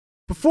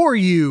Before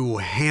you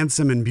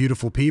handsome and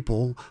beautiful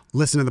people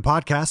listen to the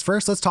podcast,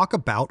 first let's talk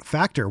about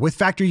Factor. With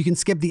Factor, you can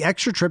skip the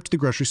extra trip to the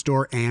grocery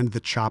store and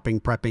the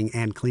chopping, prepping,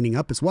 and cleaning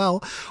up as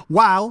well,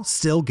 while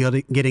still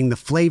getting the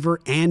flavor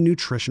and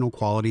nutritional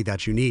quality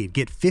that you need.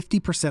 Get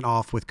 50%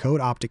 off with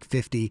code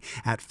OPTIC50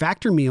 at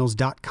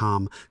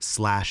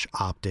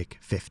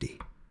factormeals.com/OPTIC50.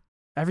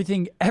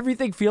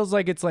 Everything feels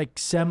like it's like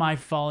semi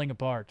falling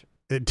apart.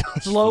 It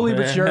does. Slowly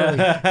but surely.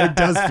 It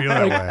does feel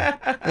that way.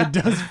 It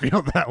does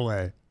feel that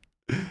way.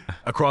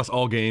 Across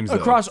all games, though.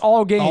 Across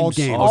all games. All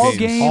games.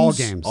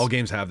 All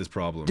games have this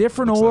problem.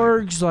 Different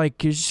orgs,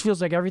 like it just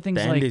feels like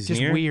everything's like just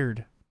near?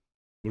 weird.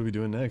 What are we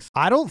doing next?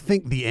 I don't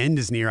think the end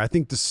is near. I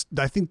think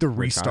the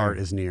restart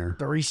is near.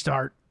 The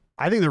restart.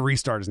 I think the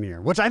restart is near,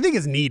 which I think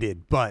is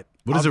needed, but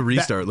What does a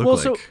restart look Well,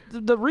 like? so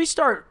the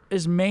restart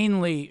is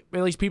mainly,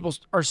 at least people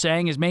are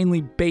saying, is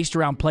mainly based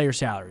around player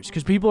salaries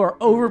because people are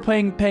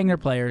overpaying their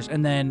players,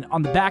 and then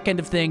on the back end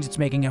of things, it's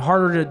making it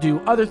harder to do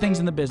other things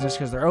in the business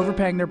because they're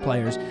overpaying their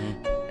players,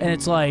 and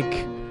it's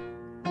like.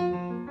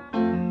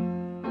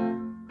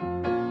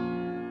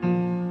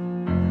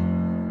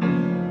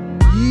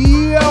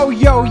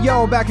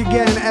 Yo, back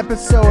again,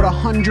 episode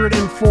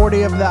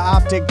 140 of the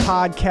Optic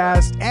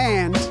Podcast,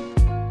 and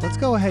let's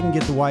go ahead and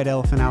get the white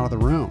elephant out of the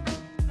room.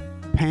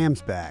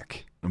 Pam's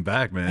back. I'm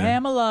back, man.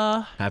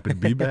 Pamela. Happy to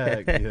be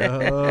back.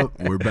 Yup,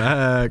 we're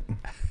back.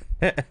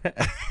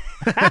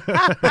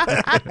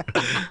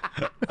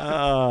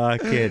 Oh, I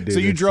can't do So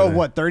you this, drove, man.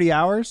 what, 30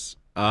 hours?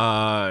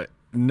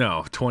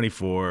 No,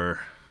 24,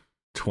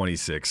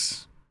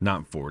 26,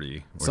 not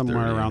 40. Or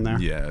Somewhere 30. around there?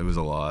 Yeah, it was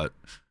a lot.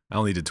 I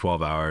only did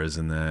 12 hours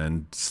and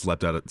then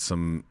slept out at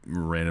some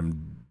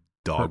random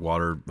dog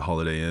water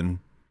Holiday Inn.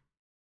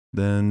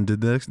 Then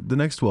did the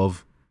next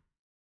 12.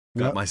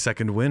 Got Yep. my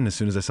second win as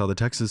soon as I saw the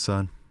Texas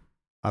sun.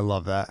 I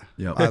love that.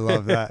 Yep. I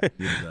love that.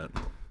 You did that.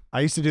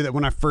 I used to do that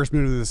when I first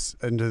moved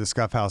into the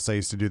Scuff House. I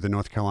used to do the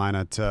North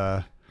Carolina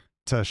to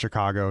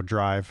Chicago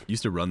drive.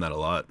 Used to run that a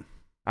lot.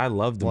 I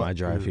loved What? my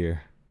drive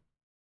here.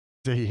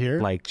 Did you hear?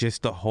 Like,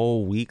 just the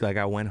whole week. Like,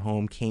 I went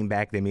home, came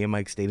back. Then me and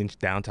Mike stayed in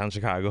downtown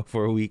Chicago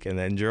for a week and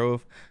then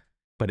drove.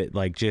 But it,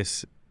 like,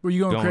 just... Were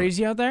you going Don't-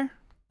 crazy out there?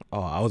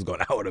 Oh, I was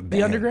going out with a bang.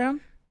 The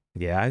underground?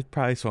 Yeah, I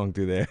probably swung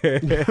through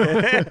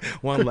there.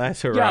 One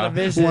last hurrah. Gotta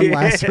visit. One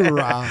last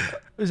hurrah.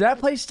 Is that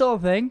place still a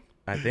thing?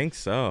 I think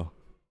so.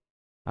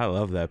 I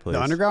love that place.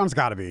 The underground's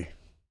got to be.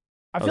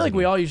 I was feel like we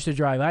thinking- all used to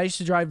drive. I used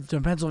to drive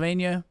to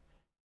Pennsylvania.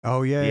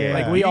 Oh, yeah. Yeah,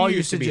 Like, we you all used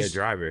used to be just- a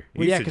driver. You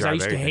Well, yeah, used to because I drive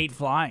used to everything. hate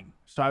flying.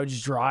 So I would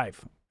just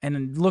drive. And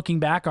then looking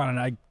back on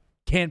it, I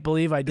can't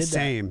believe I did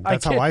Same. that.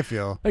 That's how I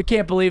feel. I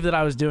can't believe that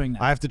I was doing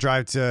that. I have to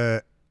drive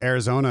to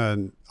Arizona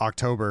in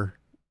October,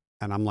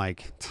 and I'm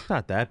like, It's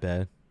not that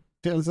bad.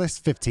 it's like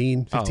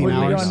 15 Oh, hours. What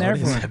are you going there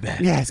It is for? that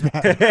bad. Yeah, it's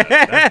bad.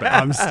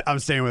 That's bad. I'm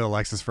staying with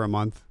Alexis for a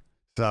month.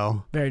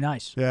 So, Very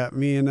nice. yeah,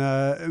 me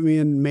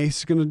and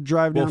Mace are going to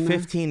drive Well, down there.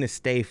 15 to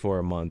stay for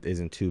a month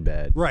isn't too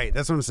bad. Right,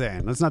 that's what I'm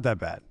saying. That's not that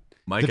bad.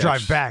 Mike The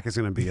drive actu- back is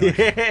going to be like,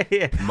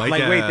 Yeah. Mike,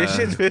 Like, wait, this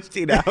shit's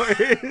 15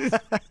 hours?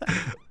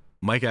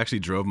 Mike actually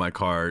drove my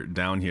car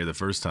down here the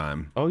first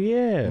time. Oh,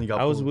 yeah. And you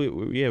got I was, pulled.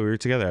 we were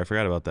together. I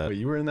forgot about that. Wait,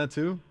 you were in that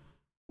too?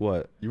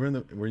 What?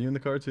 Were you in the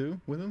car too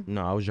with him?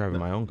 No, I was driving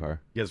my own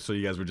car. Yes, so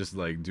you guys were just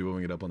like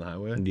duoing it up on the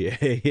highway? Yeah,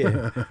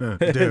 yeah.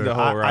 dude, The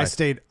whole I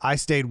ride.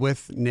 stayed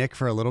with Nick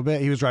for a little bit.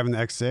 He was driving the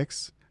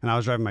X6, and I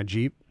was driving my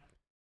Jeep.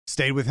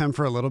 Stayed with him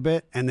for a little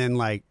bit, and then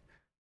like,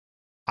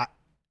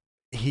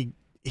 he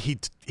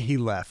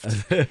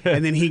left,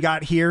 and then he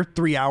got here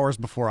 3 hours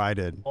before I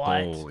did.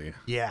 What? Holy.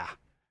 Yeah,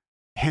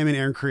 him and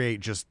Aaron Create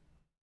just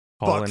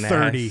Hauling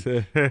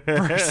 30 ass.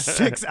 for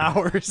 6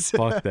 hours.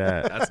 Fuck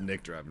that. That's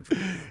Nick driving for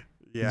you.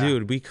 Yeah,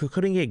 Dude, we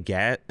couldn't get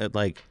gas.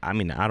 Like, I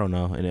mean, I don't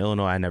know. In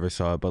Illinois, I never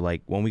saw it. But,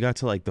 like, when we got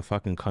to, like, the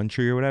fucking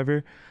country or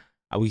whatever,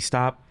 we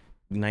stopped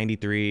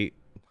 93.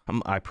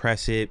 I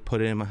press it,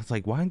 put it in. I was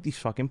like, why aren't these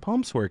fucking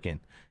pumps working?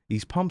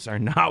 These pumps are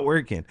not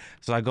working.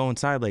 So I go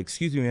inside, like,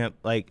 excuse me, man.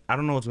 Like, I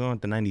don't know what's going on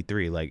with the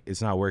 93. Like,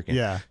 it's not working.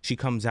 Yeah. She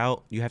comes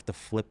out. You have to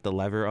flip the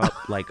lever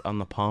up, like, on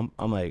the pump.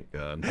 I'm like,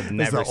 God. I've the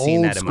never seen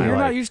old that in school. my You're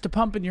life. not used to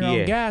pumping your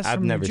own gas I've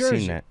from never New Jersey.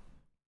 seen that.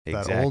 that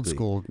Exactly. old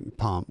school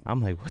pump.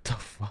 I'm like, what the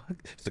fuck?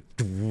 It's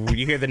like,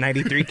 you hear the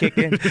 93 kick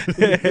in?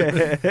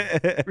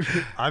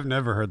 I've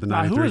never heard the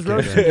Nah, who 93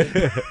 was kick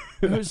in.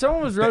 roasting?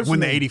 Someone was roasting When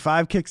the me.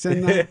 85 kicks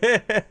in, though, Yeah,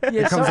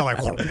 it comes out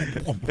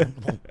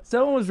like.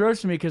 someone was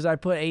roasting me because I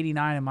put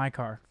 89 in my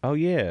car. Oh,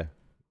 yeah.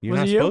 You're Was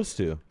not it you? supposed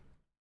to.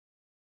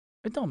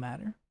 It don't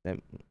matter. That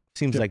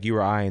seems like you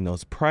were eyeing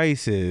those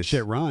prices.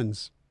 Shit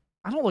runs.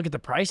 I don't look at the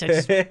price.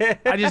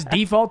 I just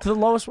default to the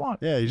lowest one.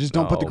 Yeah, you just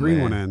don't put the Oh, green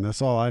man. one in.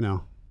 That's all I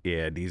know.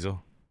 Yeah,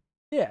 diesel.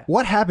 Yeah.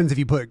 What happens if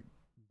you put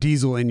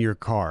diesel in your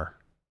car?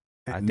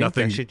 I think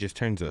Nothing- that shit just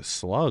turns a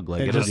slug.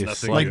 Like, It it'll just-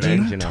 just nothing slug Like, good. the do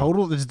you engine out.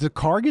 total? Does the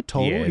car get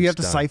totaled? Yeah, Do you have it's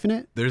to done. siphon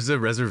it? There's a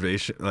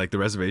reservation, like the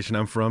reservation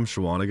I'm from,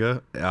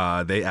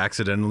 Shawanaga. They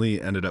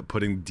accidentally ended up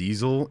putting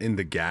diesel in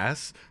the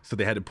gas, so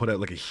they had to put out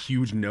like a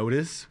huge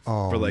notice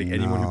for like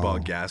anyone who no.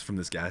 bought gas from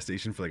this gas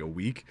station for like a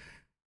week.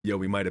 Yo,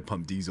 we might have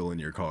pumped diesel in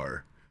your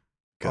car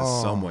because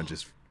Oh. someone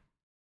just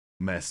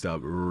messed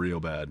up real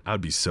bad.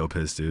 I'd be so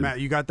pissed, dude. Matt,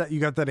 you got that? You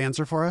got that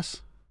answer for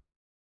us?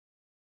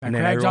 And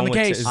then Craig's on the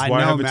everyone would case. I why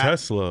know, have a Matt.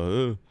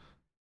 Tesla?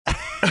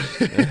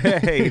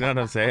 You know what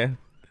I'm saying?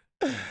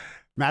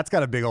 Matt's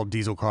got a big old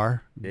diesel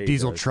car, Yeah, he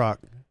diesel does. truck.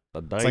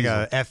 The It's like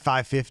a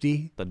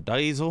F550 the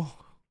diesel.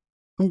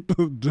 from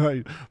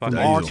Fucking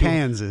all diesel.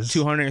 Kansas.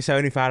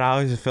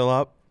 $275 to fill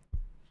up.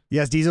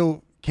 Yes,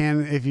 diesel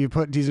can. If you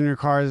put diesel in your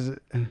cars,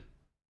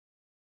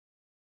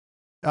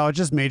 oh, it's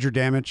just major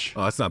damage.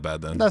 Oh, that's not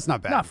bad then. That's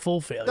not bad. Not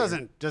full failure.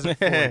 doesn't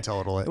fully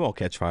total It it. won't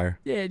catch fire.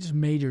 Yeah, just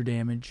major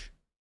damage.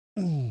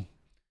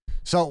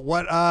 So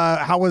what?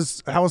 How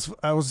was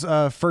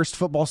first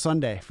football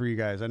Sunday for you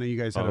guys? I know you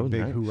guys had a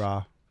big nice.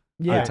 hoorah.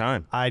 Yeah. Good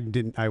time. I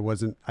did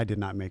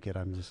not make it.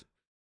 I'm just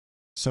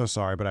so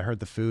sorry, but I heard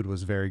the food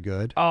was very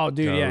good. Oh,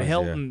 dude, No, it yeah. was-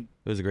 Hilton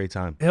It was a great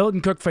time.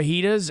 cooked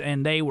fajitas,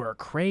 and they were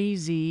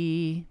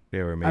crazy.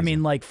 They were amazing. I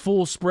mean, like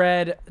full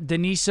spread.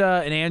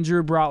 Denisa and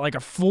Andrew brought like a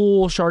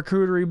full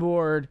charcuterie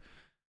board.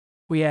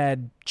 We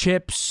had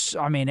chips.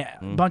 I mean, a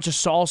bunch of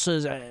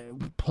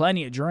salsas,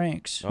 plenty of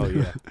drinks. oh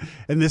yeah.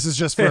 And this is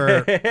just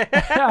for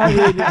I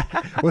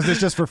mean, was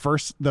this just for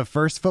the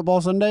first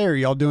football Sunday, or are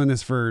y'all doing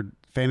this for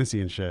fantasy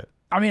and shit?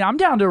 I'm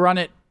down to run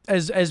it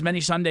as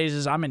many Sundays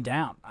as I'm in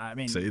down. I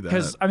mean, Say that.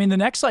 because I mean the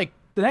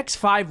next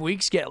 5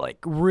 weeks get like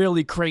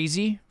really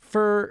crazy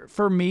for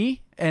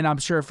me, and I'm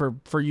sure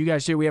for you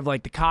guys too. We have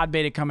like the COD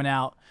beta coming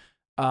out.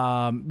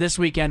 This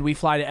weekend we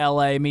fly to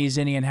LA, me,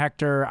 Zinni, and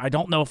Hector. I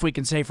don't know if we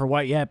can say for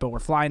what yet, but we're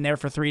flying there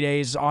for 3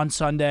 days on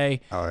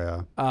Sunday.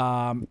 Oh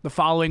yeah, The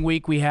following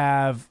week we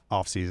have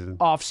off season.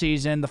 off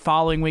season. The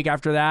following week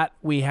after that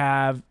we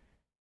have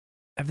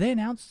they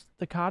announced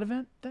the COD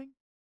event thing?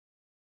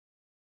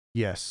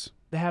 Yes.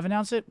 They have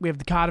announced it. We have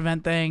the COD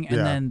event thing, and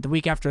Yeah. then the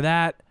week after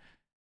that,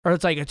 or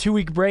it's like a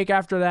 2-week break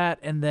after that,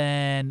 and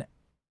then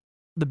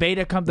the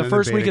beta comes. The Then the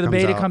first week beta of the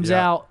comes beta out, comes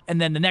yeah. out, and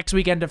then the next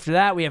weekend after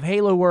that, we have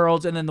Halo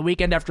Worlds, and then the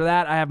weekend after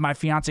that, I have my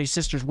fiance's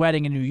sister's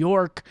wedding in New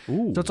York.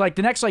 Ooh. So it's like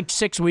the next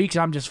 6 weeks,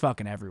 I'm just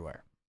fucking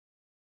everywhere,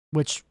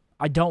 which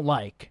I don't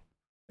like.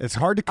 It's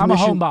hard to I'm a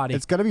commission. homebody.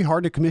 It's gonna be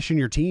hard to commission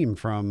your team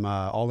from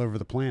all over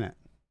the planet.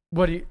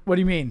 What do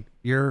you mean?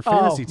 Your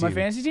fantasy Oh, team. my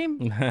fantasy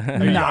team?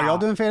 Are y'all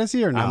doing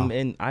fantasy or no?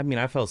 I mean,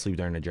 I fell asleep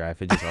during the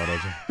draft. It just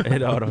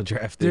auto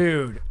drafted.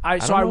 Dude, I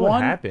don't know what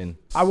won. happened.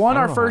 I won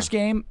don't our know first how.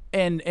 game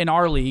in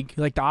our league,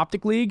 like the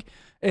Optic League,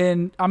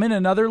 and I'm in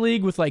another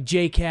league with like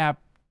JCap,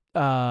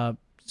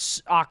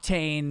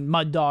 Octane,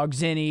 Mud Dog,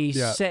 Zinni,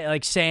 Yeah.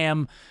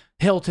 Sam,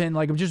 Hilton,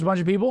 like just a bunch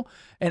of people,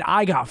 and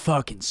I got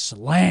fucking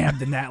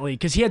slammed in that league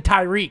because he had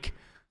Tyreek,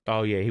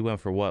 Oh yeah, he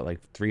went for what, like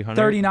 300?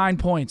 39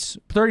 points,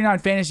 39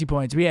 fantasy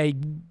points. We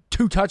had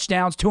 2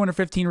 touchdowns,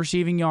 215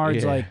 receiving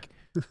yards, Yeah. like.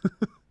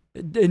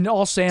 And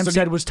all Sam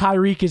said was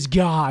Tyreek is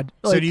God.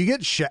 so Like, do you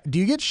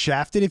get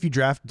shafted if you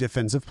draft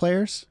defensive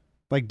players?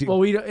 Like, well,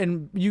 we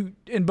don't-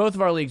 in both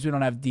of our leagues we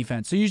don't have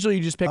defense. So usually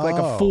you just pick like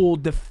a Oh. full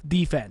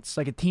defense,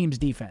 like a team's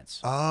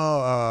defense, and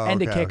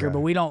a okay, kicker. okay.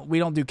 But we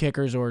don't do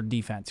kickers or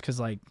defense because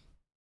like,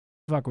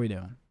 the fuck are we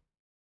doing?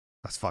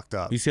 That's fucked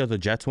up. You see how the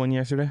Jets won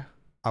yesterday?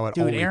 I would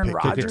Dude, only Aaron pick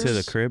Took it Rodgers? to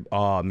the crib.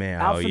 Oh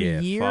man. Out oh for the yeah.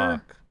 year?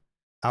 Fuck.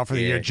 out for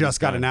the Yeah, year. Just he's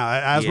got done.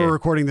 announced. As Yeah. we're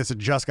recording this, it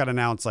just got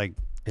announced like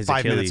His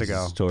 5 minutes Achilles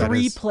ago. is tore. That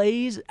 3 is-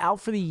 plays out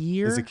for the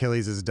year, His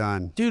Achilles is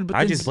done. dude. But I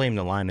then, just blame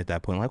the line at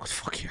that point. Like, what the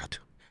fuck you out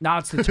doing? now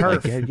it's the Like,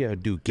 turf.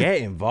 dude,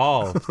 get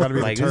involved. gotta be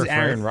the Like, this turf, is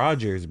Aaron right?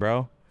 Rodgers,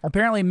 bro.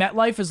 Apparently,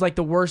 MetLife is like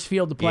the worst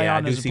field to play Yeah, I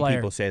on do as a see player.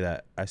 people say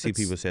that. I see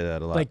people say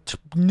that a lot. Like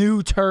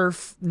new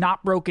turf,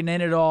 not broken in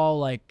at all,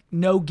 like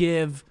no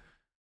give.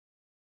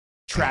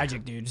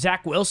 Tragic, dude.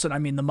 Zach Wilson, I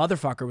mean, the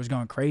motherfucker was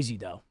going crazy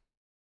though.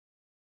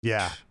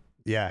 Yeah.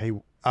 He.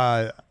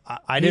 I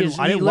He didn't.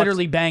 I he didn't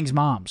literally bangs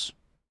moms.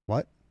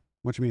 What?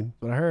 What you mean?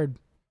 That's what I heard.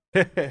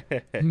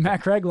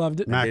 Matt Craig loved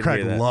it. Matt did Craig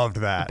hear that. loved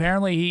that.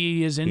 Apparently,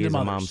 he is into He's a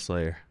mothers. mom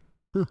slayer.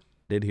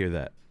 Did hear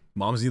that.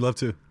 Moms you love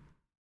too.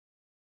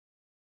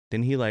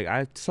 Didn't he like?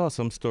 I saw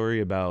some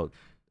story about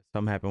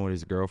something happened with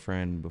his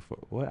girlfriend before.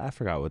 What? I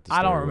forgot what the I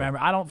story don't was. remember.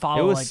 I don't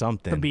follow It was like,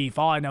 something. the beef.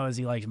 All I know is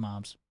he likes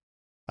moms.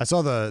 I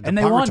saw the And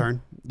they punt won.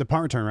 return. The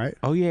punt return, right?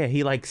 Oh yeah,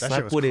 he like That shit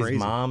slept was with crazy. his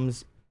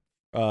mom's.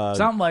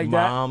 Something like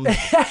that. mom,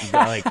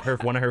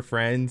 like one of her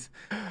friends,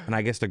 and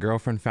I guess the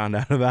girlfriend found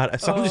out about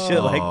it. Some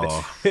shit like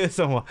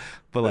that.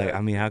 But like,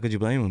 I mean, how could you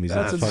blame him? He's in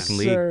That's the fucking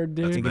league. absurd,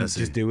 dude. That's He can messy.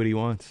 just do what he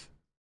wants.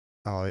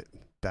 Oh,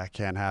 that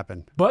can't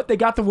happen. But they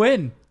got the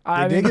win.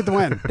 They did get the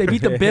win. They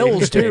beat the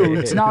Bills too.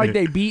 It's not like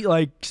they beat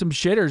like some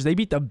shitters. They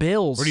beat the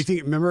Bills. What do you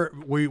think? Remember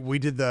we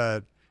did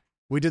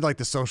like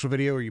the social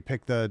video where you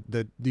pick you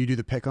do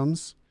the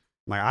pick'ems.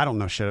 Like I don't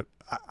know shit.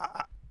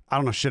 I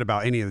don't know shit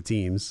about any of the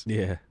teams.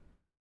 Yeah.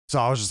 So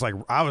I was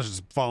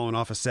just following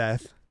off of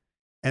Seth,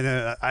 and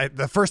then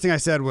the first thing I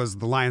said was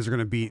the Lions are going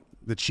to beat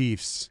the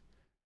Chiefs,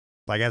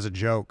 like as a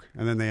joke,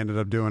 and then they ended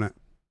up doing it.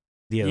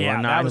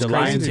 Yeah, that was the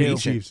crazy Lions too. beat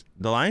Chiefs.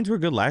 The Lions were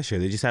good last year.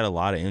 They just had a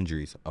lot of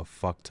injuries, a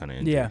fuck ton of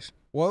injuries. Yeah.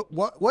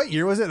 What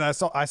year was it? I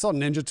saw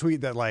Ninja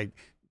tweet that like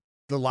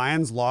the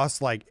Lions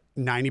lost like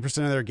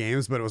 90% of their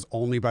games, but it was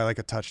only by like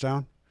a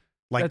touchdown.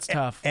 Like That's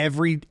tough.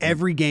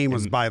 Every game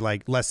was by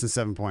like less than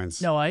 7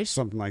 points. No ice.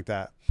 Something like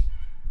that.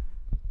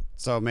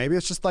 So maybe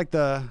it's just like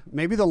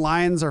maybe the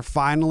Lions are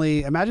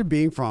finally, imagine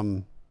being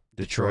from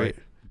Detroit.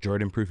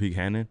 Jordan Proofy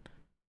Cannon.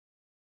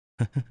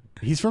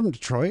 He's from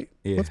Detroit?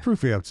 Yeah. What's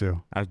Proofy up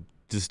to? I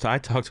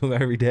talk to him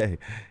every day.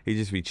 He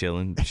just be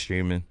chilling,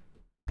 streaming,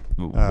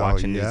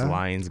 watching these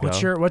Lions go.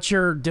 What's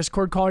your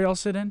Discord call y'all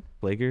sit in?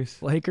 Lakers.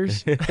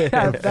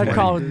 That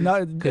call,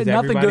 nothing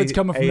good's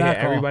coming from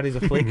that call. Everybody's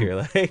a flaker.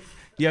 Like,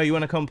 yo, you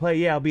want to come play?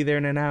 Yeah, I'll be there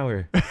in an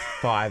hour.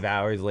 5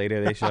 hours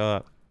later, they show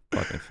up.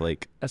 Fucking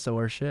flake. That's the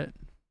worst shit.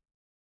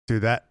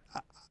 Dude, I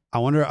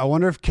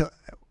wonder if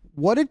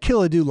what did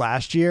Killa do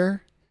last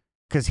year?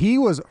 Because he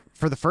was,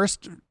 for the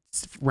first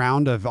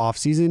round of off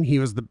season, he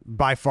was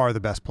by far the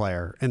best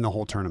player in the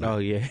whole tournament. Oh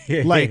yeah,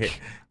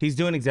 like he's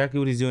doing exactly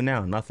what he's doing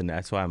now. Nothing.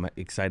 That's why I'm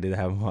excited to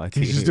have him on.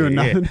 He's just doing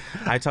nothing.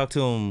 I talked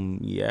to him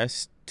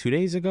 2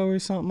 days ago or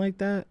something like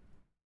that,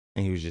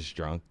 and he was just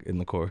drunk in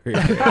the court.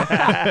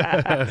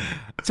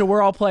 So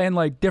we're all playing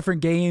like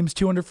different games,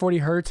 240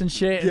 hertz and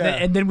shit,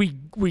 and then we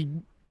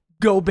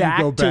go back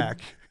to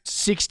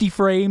 60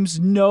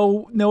 frames,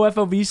 no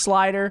FOV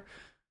slider,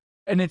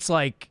 and it's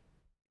like.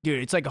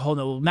 Dude, it's like a whole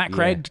new. Matt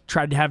Craig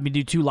tried to have me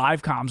do 2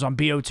 live comms on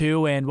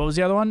BO2 and what was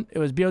the other one? It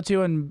was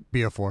BO2 and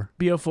BO4.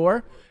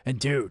 BO4. And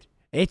dude,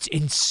 it's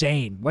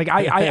insane. Like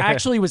I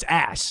actually was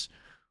ass.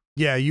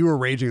 Yeah, you were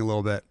raging a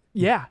little bit.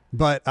 Yeah.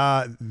 But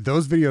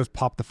those videos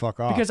popped the fuck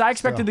off. Because I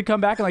expected to come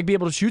back and like be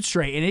able to shoot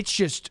straight, and it's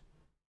just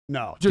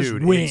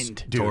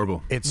wind. It's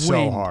horrible. It's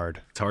so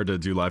hard. It's hard to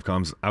do live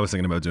comms. I was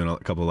thinking about doing a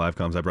couple of live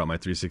comms. I brought my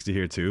 360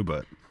 here too,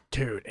 but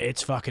dude,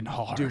 it's fucking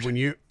hard. Dude, when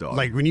you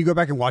go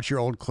back and watch your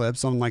old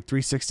clips on like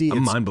 360,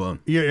 I'm mind blown.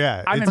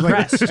 Yeah, I'm it's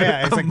impressed.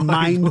 It's like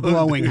mind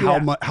blowing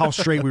how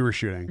straight we were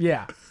shooting.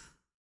 Yeah,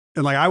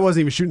 and like I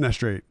wasn't even shooting that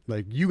straight.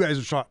 Like you guys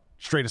are shot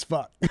straight as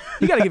fuck.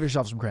 You got to give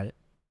yourself some credit.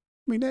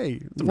 I mean,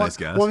 hey, nice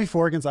guys.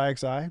 1v4 against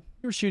IXI. You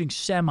were shooting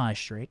semi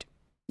straight.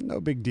 No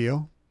big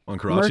deal. On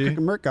Karachi,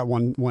 Merc got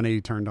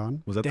 180 turned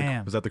on. Was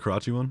that the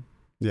Karachi one?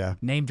 Yeah.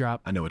 Name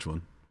drop. I know which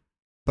one.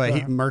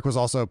 But Merc was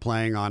also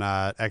playing on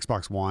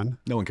Xbox One.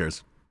 No one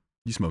cares.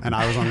 You smoke. And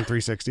I was on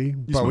 360.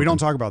 But we don't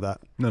talk about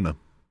that. No.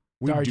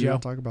 We Sorry, do Joe.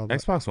 not talk about that.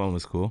 Xbox One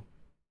was cool.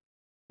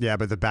 Yeah,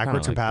 but the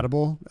backwards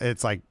compatible,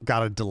 it's like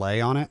got a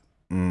delay on it.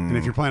 And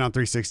if you're playing on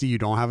 360, you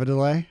don't have a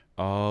delay.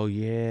 Oh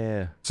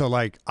yeah. So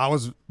like I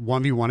was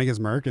 1v1 against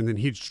Merc, and then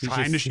he's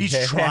trying to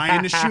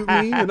shoot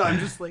me, and I'm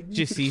just like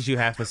just sees you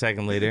half a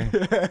second later.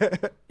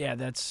 Yeah,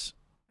 it's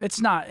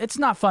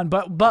not fun.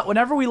 But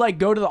whenever we like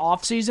go to the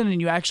off season and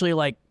you actually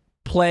like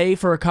play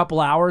for a couple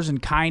hours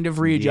and kind of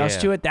readjust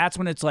to it, that's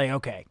when it's like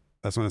okay.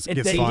 That's when it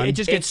gets fun. It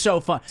just gets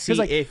so fun. See,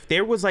 like, if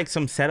there was like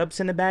some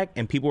setups in the back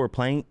and people were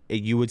playing,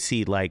 you would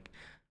see like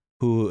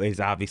who is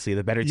obviously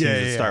the better teams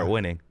to start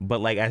winning. But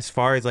like as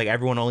far as like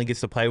everyone only gets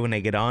to play when they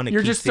get on,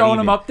 you're just throwing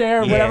them up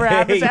there. Whatever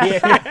happens,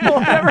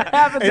 whatever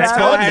happens. It's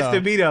fun. It has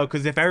to be though,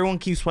 because if everyone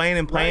keeps playing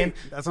and playing, right.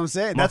 That's what I'm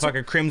saying.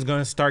 Motherfucker Crim's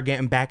gonna start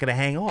getting back of the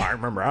hang. Oh, I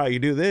remember how you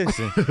do this.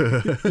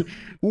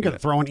 I'm gonna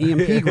throw an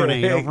EMP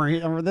grenade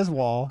over this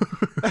wall.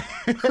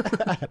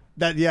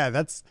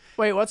 That's.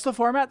 Wait, what's the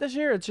format this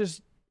year? It's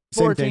just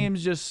four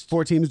teams,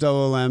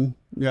 double LM.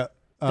 Yeah.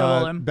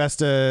 Double LM.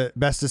 Best of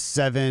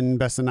 7,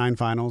 best of 9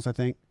 finals, I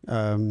think.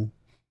 Damn.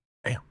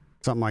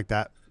 Something like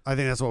that. I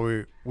think that's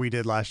what we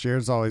did last year.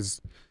 It's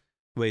always.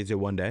 Wait, is it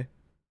one day?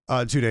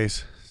 2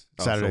 days.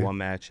 Saturday. So one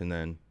match and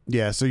then.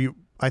 Yeah, so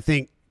I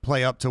think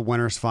play up to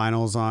winners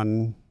finals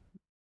on.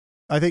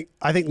 I think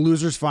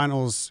losers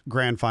finals,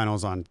 grand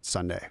finals on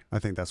Sunday. I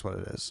think that's what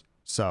it is.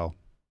 So.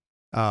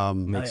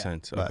 Makes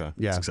sense. Okay.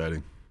 Yeah, it's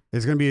exciting.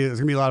 It's gonna be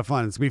a lot of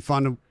fun. It's gonna be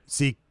fun to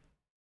see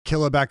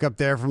Killa back up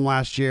there from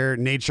last year.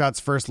 Nade Shot's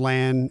first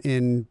LAN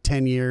in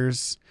 10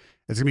 years.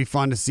 It's gonna be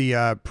fun to see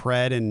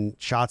Pred and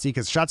Shotzi,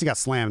 because Shotzi got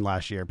slammed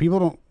last year. People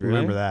don't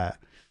remember that.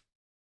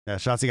 Yeah,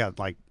 Shotzi got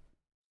like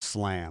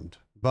slammed.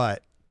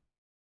 But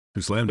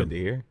who slammed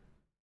him?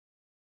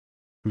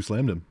 Who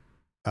slammed him?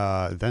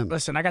 Them.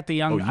 Listen, I got the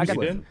young. I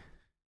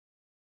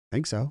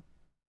think so.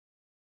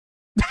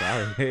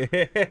 Sorry.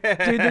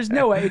 Dude, there's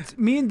no way. It's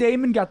me and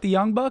Damon got the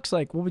young bucks.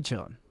 Like, we'll be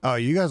chilling. Oh,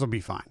 you guys will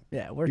be fine.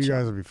 Yeah, you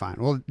guys will be fine.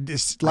 Well,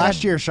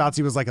 last year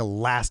Shotzi was like a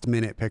last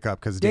minute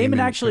pickup because Damon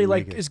actually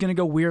like is gonna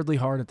go weirdly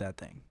hard at that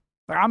thing.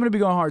 Like, I'm gonna be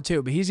going hard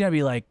too, but he's gonna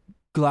be like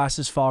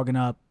glasses fogging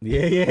up.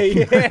 Yeah.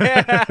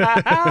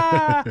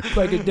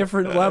 Like a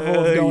different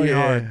level of going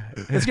hard.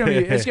 It's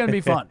gonna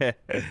be fun. Yeah,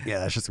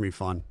 that's just gonna be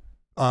fun.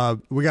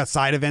 We got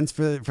side events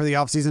for the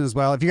off season as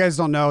well. If you guys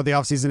don't know, the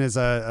off season is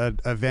a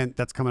event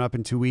that's coming up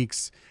in 2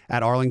 weeks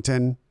at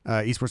Arlington,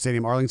 Esports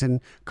Stadium, Arlington.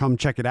 Come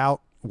check it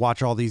out.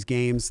 Watch all these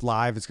games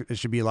live. It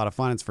should be a lot of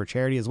fun. It's for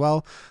charity as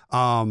well.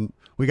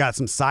 We got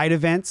some side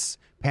events.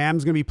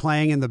 Pam's gonna be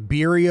playing in the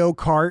Mario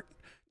Kart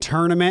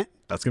tournament.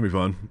 That's gonna be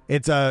fun.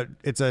 It's a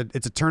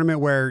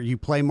tournament where you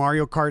play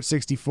Mario Kart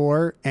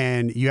 64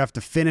 and you have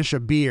to finish a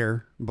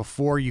beer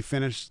before you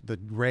finish the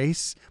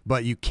race,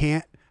 but you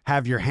can't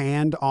have your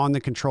hand on the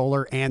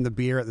controller and the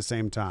beer at the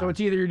same time. So it's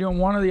either you're doing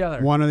one or the other.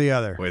 One or the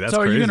other. Wait, that's so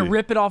are crazy. you going to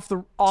rip it off the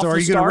So are the you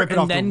gonna start rip it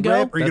off and then the go?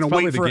 rip, or are you That's gonna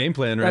probably wait the for game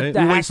plan, that- right?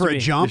 that you wait has for to a be.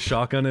 jump? Just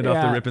shotgun it off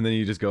Yeah. the rip and then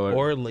you just go.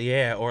 Or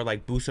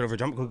like boost it over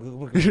jump,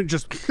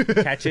 Just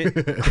catch it.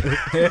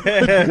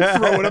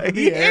 throw it up in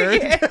the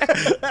air.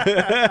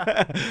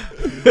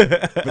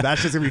 But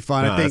that's just gonna be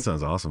fun. No, I think that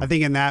sounds awesome. I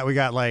think in that we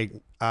got like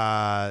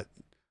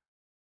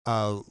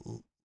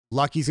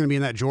Lucky's gonna be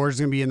in that. George is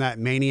gonna be in that.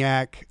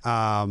 Maniac.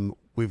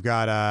 We've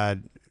got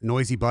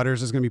Noisy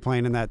Butters is gonna be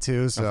playing in that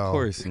too. So Of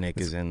course, Nick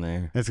is in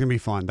there. it's gonna be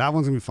fun. That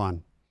one's gonna be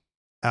fun.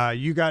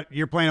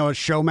 You're playing a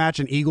show match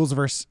in Eagles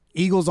versus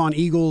Eagles on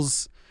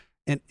Eagles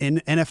in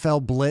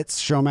NFL Blitz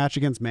show match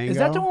against Mango. Is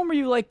that the one where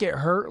you like get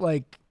hurt?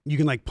 Like You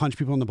can like punch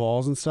people in the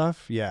balls and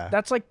stuff. Yeah.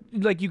 that's like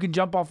you can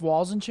jump off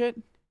walls and shit.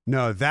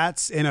 No,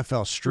 that's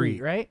NFL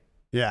Street. Right?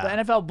 Yeah.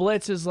 The NFL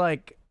Blitz is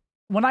like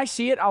when I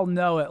see it, I'll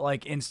know it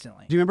like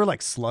instantly. Do you remember like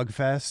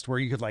Slugfest where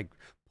you could like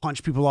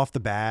punch people off the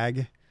bag?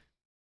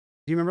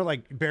 Do you remember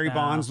like Barry No.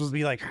 Bonds was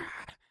be like,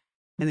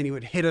 and then he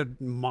would hit a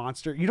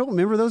monster? You don't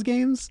remember those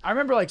games? I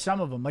remember like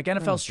some of them, like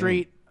NFL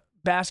Street,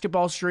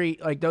 Basketball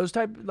Street, like those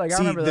type. Like I See,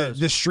 remember those.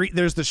 the street.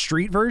 There's the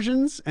street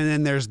versions, and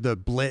then there's the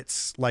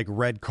Blitz, like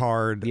red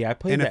card. Yeah, I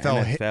played the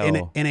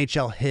NFL.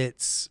 NHL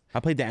hits. I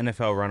played the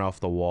NFL run off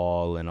the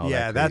wall and all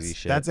Yeah, that crazy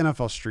shit. that's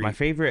NFL Street. My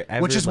favorite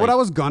ever. Which is what I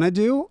was gonna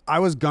do. I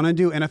was gonna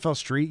do NFL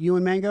Street, you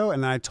and Mango,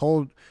 and then I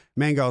told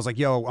Mango, I was like,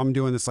 "Yo, I'm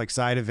doing this like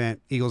side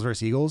event, Eagles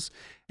versus Eagles,"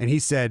 and he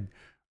said,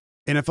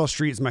 "NFL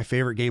Street is my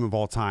favorite game of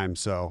all time."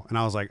 So, and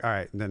I was like, "All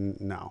right, then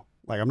no,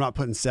 like I'm not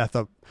putting Seth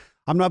up.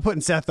 I'm not putting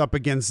Seth up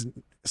against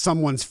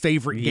someone's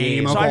favorite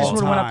game of so all I just time."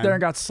 would have went up there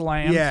and got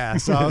slammed. Yeah,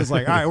 so I was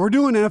like, "All right, we're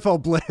doing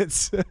NFL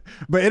Blitz,"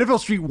 but NFL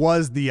Street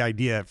was the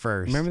idea at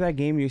first. Remember that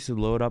game you used to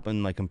load up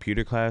in like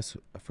computer class?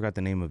 I forgot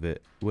the name of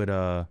it. With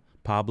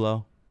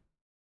Pablo.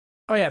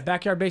 Oh yeah,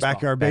 backyard baseball.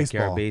 Backyard baseball?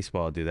 Backyard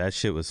baseball, dude. That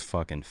shit was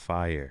fucking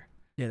fire.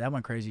 Yeah, that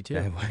went crazy too.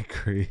 That went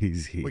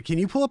crazy. Wait, can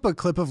you pull up a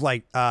clip of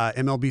like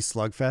MLB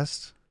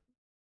Slugfest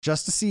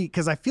just to see?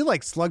 Because I feel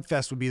like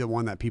Slugfest would be the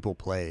one that people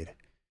played.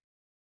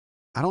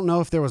 I don't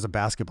know if there was a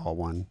basketball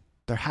one.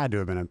 There had to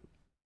have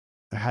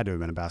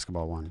been a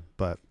basketball one,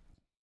 but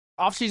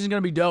Off season's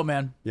gonna be dope,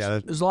 man. yeah,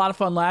 It was a lot of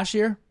fun last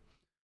year.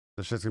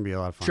 this shit's gonna be a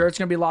lot of fun. Sure, it's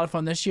gonna be a lot of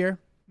fun this year.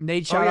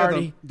 Nate Oh shot yeah,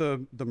 already.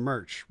 the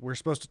merch. We're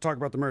supposed to talk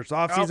about the merch. The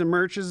off-season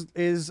merch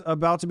is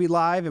about to be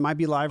live. It might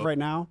be live right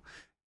now.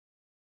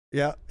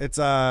 Yeah, it's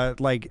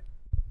like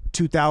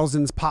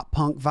 2000s pop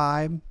punk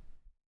vibe.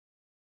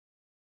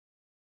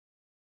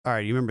 All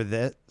right, you remember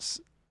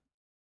this?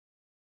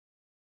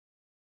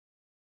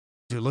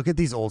 Dude, look at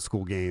these old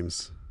school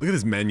games. Look at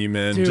this menu,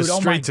 man. Dude, Just oh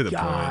straight my to the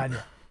God.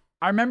 point.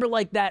 I remember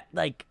like that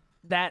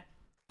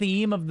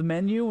theme of the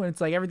menu and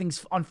it's like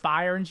everything's on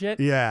fire and shit.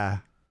 Yeah,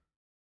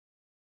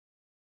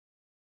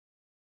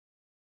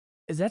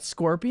 Is that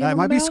Scorpion? that on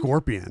might the be mound?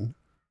 Scorpion.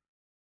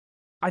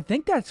 I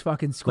think that's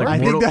fucking Like Scorpion. I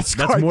think Mortal, that's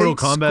that's I Mortal think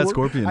Kombat Scorp-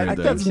 Scorpion. I right I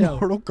think there. think so.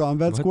 that's Mortal Kombat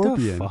What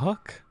Scorpion. the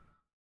fuck?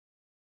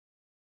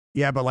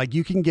 Yeah, but like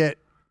you can get,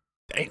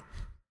 Damn.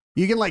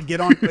 you can like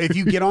get on if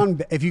you get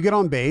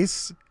on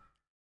base,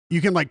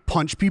 you can like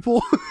punch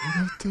people.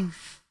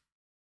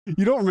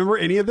 You don't remember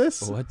any of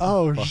this? What the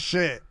Oh fuck?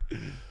 shit!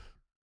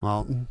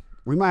 Well,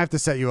 we might have to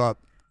set you up.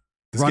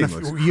 This Run game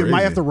looks you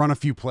might have crazy. to run a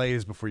few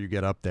plays before you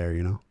get up there.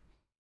 You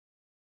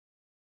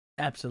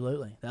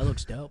Absolutely. That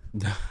looks dope.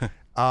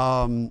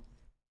 know.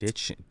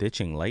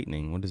 Ditching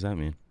lightning. What does that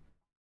mean?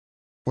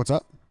 What's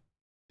up?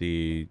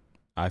 The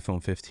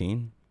iPhone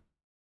 15?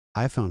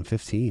 iPhone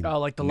 15. Oh,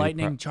 like the New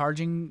lightning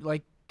charging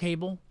like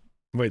cable.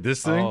 Wait,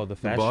 this thing? Oh, the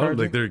fast bottom?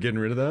 charger? Like they're getting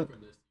rid of that?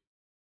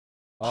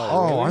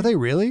 Oh, are they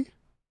really?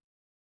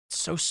 It's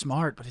so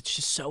smart, but it's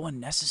just so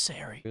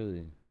unnecessary.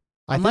 Really?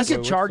 Unless think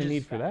it charges. What's the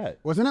need for that?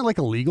 wasn't it like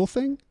a legal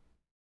thing?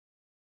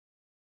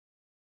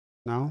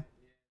 No.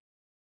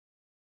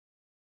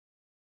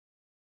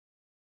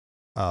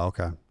 Oh,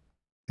 okay.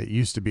 It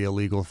used to be a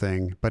legal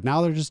thing, but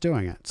now they're just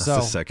doing it. That's so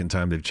the second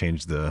time they've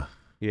changed the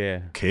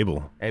Yeah.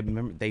 cable. I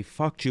remember they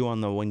fucked you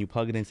on the when you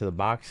plug it into the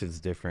box. It's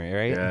different,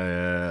 right?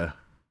 Yeah.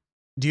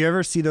 do you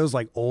ever see those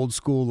like old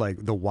school,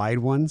 like the wide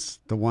ones,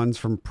 the ones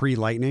from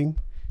pre-lightning?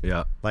 Yeah.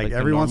 Like, Like the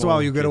every once in a while,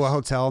 normal you go to a just-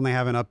 hotel and they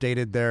haven't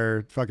updated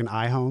their fucking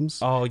iHomes.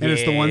 Oh, And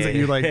it's the ones that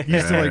you like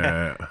used to like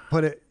Yeah.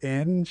 put it in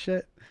and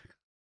shit.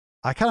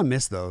 I kind of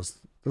miss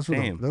those. Those were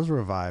Same. those were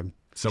a vibe.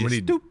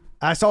 Somebody. Just doop.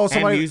 I saw And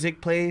somebody. music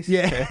plays.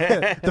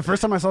 Yeah, the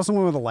first time I saw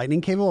someone with a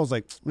lightning cable, I was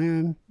like,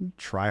 man, you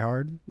try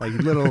hard, like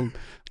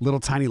little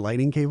tiny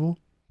lightning cable,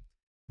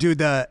 dude.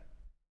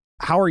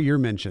 How are your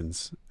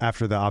mentions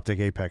after the Optic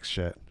Apex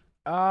shit?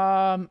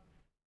 Yo,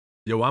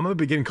 why am I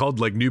getting called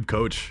like noob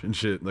coach and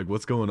shit? Like,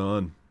 what's going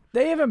on?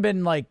 They haven't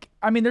been like.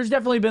 I mean, there's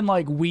definitely been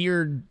like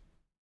weird,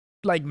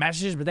 like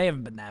messages, but they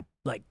haven't been that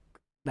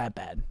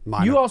bad.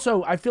 Mine You are-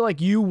 also, I feel like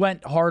you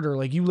went harder.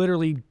 Like you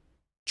literally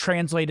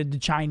translated to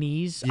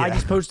Chinese. I Yeah.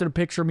 just posted a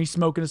picture of me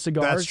smoking a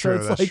cigar. That's so true.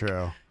 it's That's like,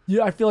 true.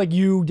 Yeah, I feel like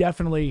you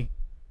definitely.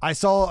 I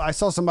saw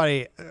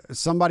somebody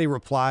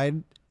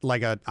replied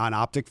like an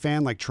Optic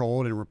fan like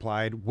trolled and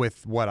replied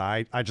with what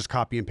I just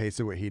copy and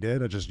pasted what he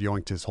did. I just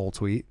yoinked his whole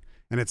tweet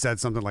and it said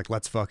something like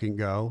 "Let's fucking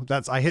go."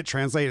 I hit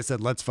translate. It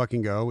said "Let's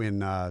fucking go"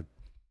 in I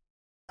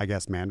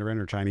guess Mandarin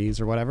or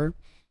Chinese or whatever.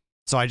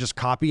 So I just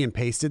copy and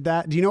pasted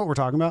that. Do you know what we're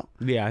talking about?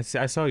 Yeah, I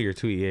saw your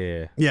tweet.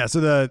 Yeah. Yeah.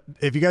 So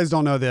if you guys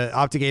don't know, the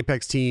Optic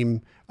Apex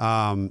team,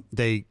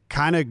 they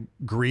kind of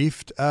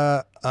griefed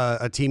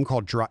a team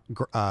called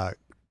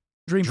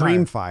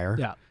Dreamfire.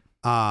 Yeah.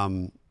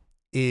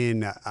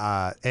 In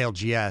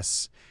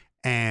ALGS,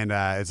 and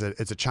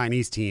it's a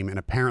Chinese team, and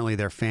apparently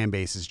their fan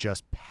base is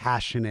just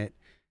passionate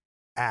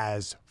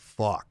as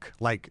fuck,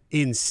 like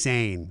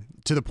insane,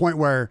 to the point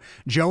where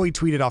Joey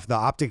tweeted off the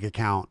Optic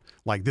account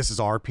like, "This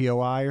is our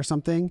POI" or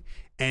something,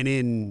 and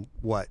in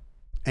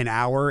an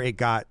hour it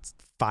got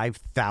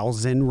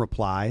 5,000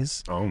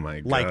 replies. Oh my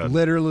god! Like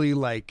literally,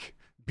 like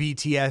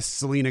BTS,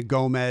 Selena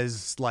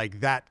Gomez,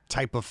 like that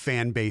type of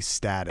fan base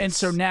status. And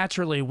so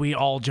naturally, we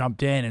all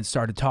jumped in and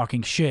started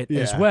talking shit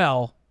as Yeah.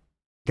 well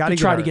Gotta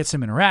to try our- to get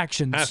some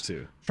interactions. Have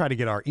to try to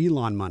get our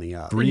Elon money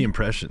up. 3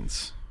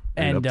 impressions.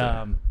 Right And up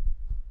there.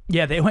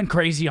 yeah, they went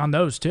crazy on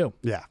those too.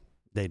 Yeah,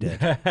 they did.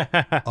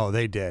 Oh,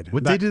 they did.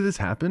 What day did this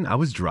happen? I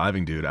was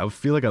driving, dude. I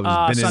feel like I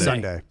was been in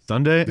Sunday.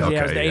 Sunday. Yeah, Okay,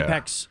 it was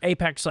the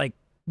Apex, like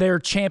their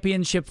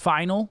championship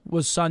final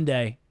was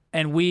Sunday,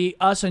 and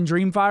us and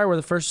Dreamfire were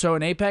the first. So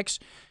in Apex,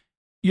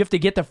 you have to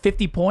get the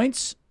 50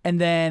 points, and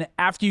then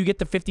after you get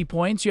the 50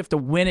 points, you have to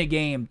win a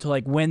game to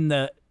like win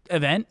the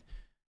event.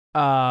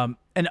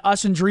 And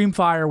us and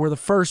Dreamfire were the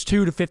first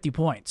 2 to 50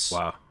 points.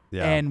 Wow.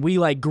 Yeah. And we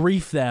like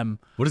grief them.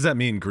 What does that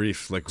mean,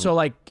 grief? Like, So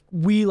like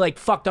we like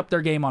fucked up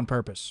their game on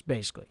purpose,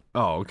 basically.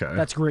 oh, okay.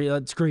 That's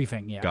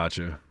griefing, yeah.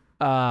 Gotcha.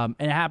 And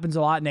it happens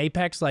a lot in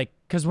Apex, like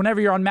because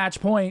whenever you're on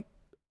match point,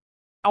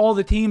 all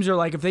the teams are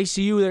like, if they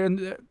see you there,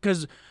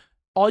 because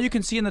all you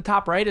can see in the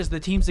top right is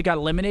the teams that got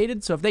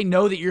eliminated. So if they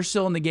know that you're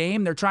still in the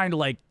game, they're trying to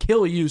like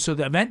kill you so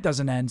the event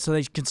doesn't end, so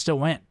they can still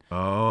win.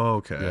 Oh,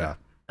 okay.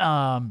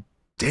 Yeah.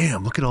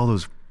 Damn, look at all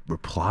those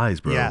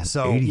replies, bro. Yeah,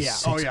 so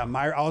 86. oh yeah,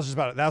 I was just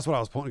about that's what I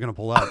was going to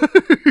pull up.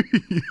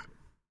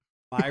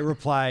 My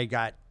reply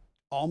got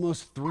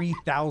almost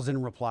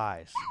 3,000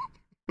 replies.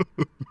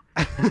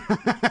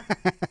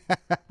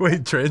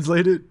 Wait,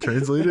 translate it.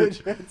 Translate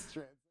it.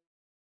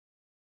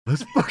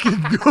 Let's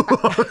fucking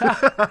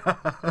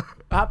go.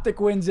 Optic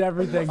wins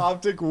everything.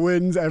 Optic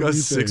wins everything. Got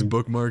 6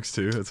 bookmarks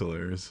too. That's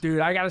hilarious. Dude,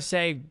 I gotta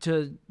say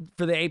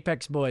for the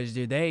Apex boys,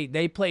 dude,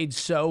 they played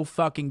so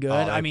fucking good.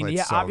 Oh, they I mean, played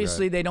yeah, so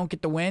obviously good. they don't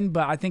get the win,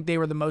 but I think they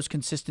were the most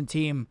consistent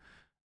team,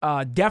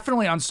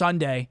 definitely on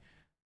Sunday,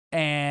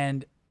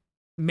 and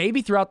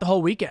maybe throughout the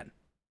whole weekend.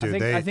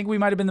 Dude, I think we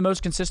might have been the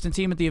most consistent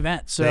team at the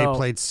event. So They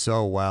played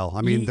so well.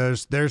 I mean,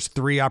 there's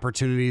 3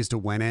 opportunities to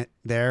win it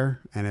there,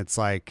 and it's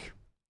like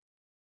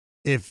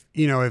if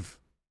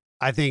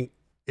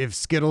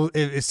Skittle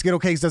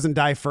Cakes doesn't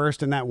die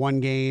first in that one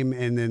game,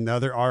 and then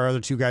our other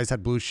 2 guys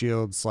had blue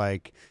shields,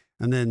 like,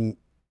 and then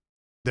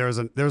there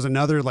was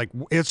another, like,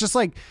 it's just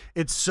like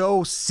it's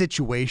so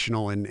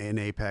situational in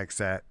Apex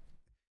that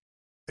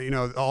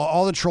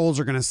all the trolls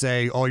are gonna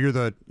say, oh, you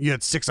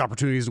had 6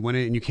 opportunities to win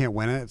it and you can't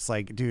win it. It's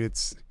like, dude,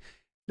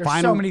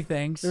 there's so many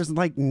things. There's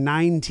like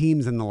 9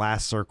 teams in the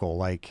last circle.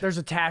 Like, There's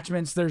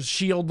attachments, there's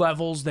shield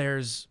levels,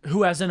 there's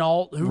who has an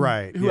alt, who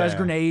has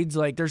grenades.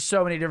 Like, there's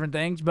so many different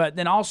things. But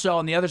then also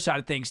on the other side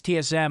of things,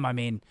 TSM, I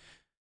mean,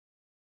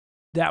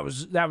 that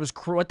was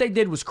what they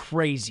did was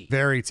crazy.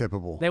 Very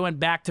typical. They went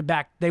back to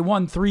back. They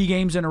won 3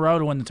 games in a row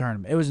to win the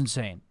tournament. It was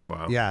insane.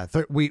 Wow. Yeah,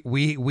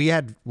 we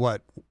had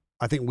what?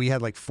 I think we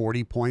had like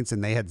 40 points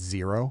and they had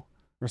 0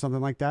 or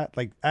something like that.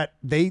 Like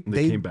they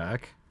came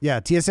back. Yeah,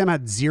 TSM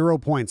had 0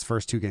 points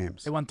first 2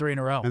 games. They won 3 in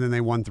a row. And then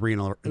they won 3 in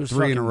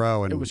a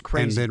row, and it was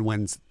crazy. And then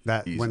wins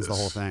the Jesus.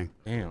 whole thing.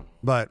 Damn.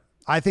 But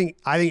I think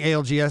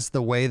ALGS,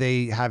 the way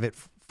they have it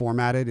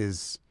formatted,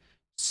 is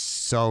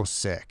so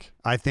sick.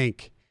 I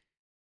think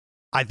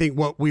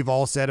what we've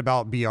all said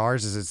about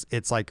BRs is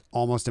it's like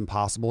almost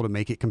impossible to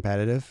make it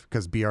competitive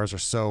because BRs are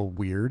so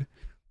weird,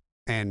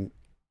 and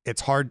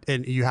it's hard,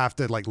 and you have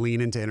to like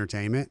lean into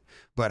entertainment.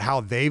 But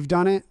how they've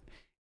done it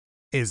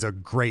is a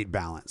great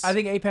balance. I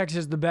think Apex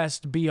is the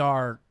best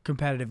BR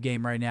competitive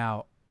game right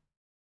now,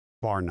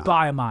 bar none.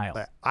 by a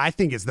mile. I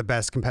think it's the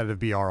best competitive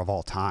BR of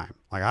all time.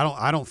 Like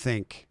I don't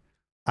think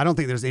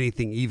there's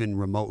anything even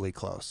remotely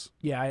close.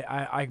 Yeah,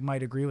 I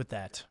might agree with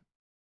that.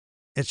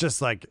 It's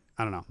just like,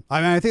 I don't know. I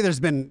mean, I think there's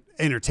been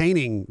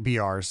entertaining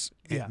BRs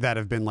Yeah. that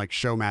have been like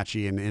show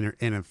matchy and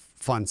in a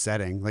fun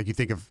setting. Like you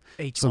think of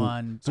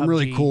H1, some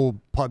really PUBG,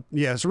 cool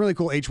some really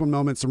cool H1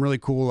 moments, some really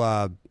cool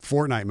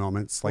Fortnite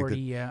moments, like 40,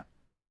 yeah.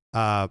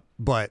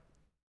 but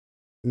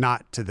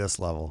not to this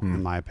level,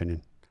 in my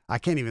opinion. I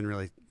can't even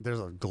really. There's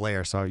a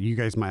glare, so you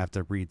guys might have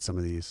to read some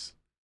of these.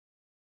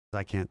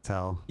 I can't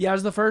tell. Yeah, it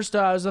was the first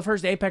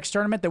Apex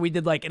tournament that we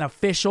did like an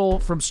official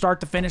from start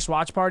to finish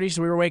watch party.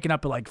 So we were waking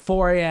up at like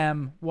 4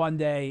 a.m. one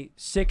day,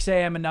 6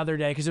 a.m. another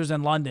day because it was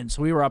in London.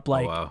 So we were up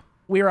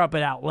we were up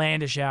at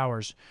outlandish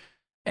hours,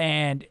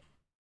 and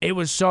it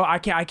was so I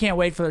can't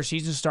wait for their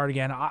season to start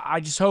again.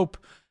 I just hope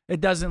it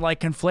doesn't like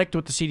conflict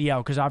with the CDL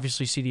because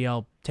obviously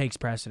CDL takes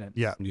precedent.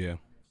 Yeah. Yeah.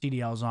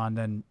 CDL's on,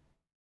 then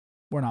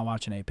we're not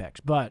watching Apex.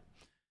 But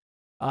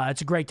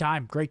it's a great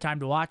time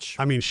to watch.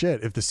 I mean,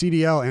 shit, if the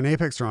CDL and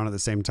Apex are on at the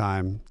same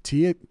time,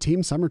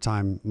 Team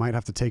Summertime might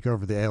have to take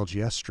over the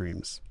ALGS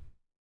streams.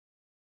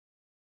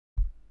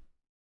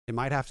 It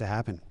might have to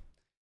happen.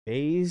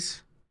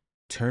 FaZe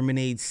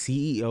terminates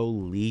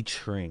CEO Lee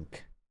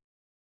Trink.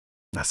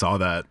 I saw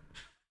that.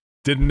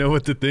 Didn't know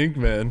what to think,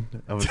 man.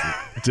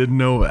 Didn't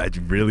know. I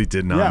really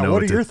did not know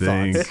what to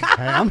think. Thoughts,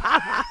 Ham?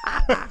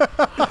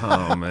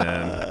 Oh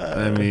man.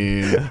 I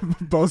mean,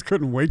 both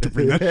couldn't wait to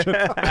bring that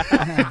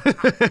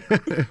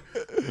shit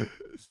up.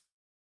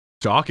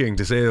 Shocking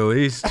to say the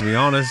least. To be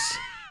honest.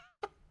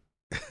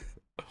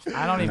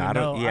 I don't even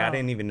know. Yeah, I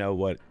didn't even know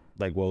what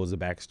was the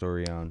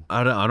backstory on.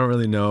 I don't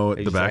really know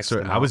They the just X'd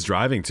backstory. him I out. was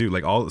driving too.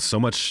 Like so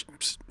much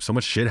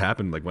shit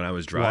happened. Like when I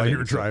was driving. While you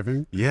were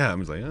driving? Yeah, I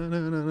was like, oh,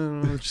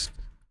 no, just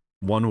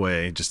one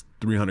way, just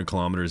 300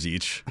 kilometers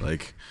each.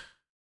 Like,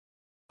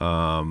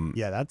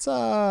 Yeah, that's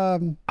I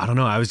don't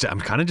know. I'm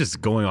kind of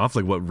just going off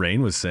like what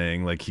Rain was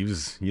saying. Like he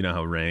was, you know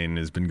how Rain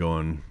has been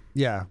going.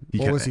 yeah. He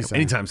What was he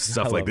saying? Anytime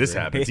stuff I like love this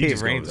Rain.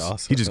 happens, Rain's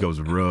awesome. he just goes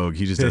rogue.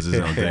 He just does his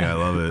own thing. I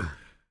love it.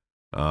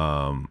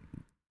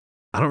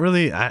 I don't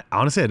really.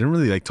 Honestly, I didn't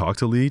really like talk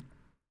to Lee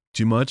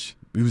too much.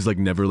 He was like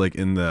never like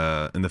in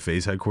the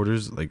FaZe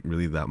headquarters like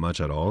really that much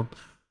at all.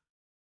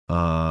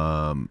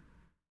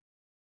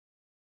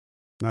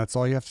 That's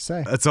all you have to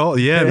say. That's all.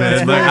 Yeah, Yeah, man.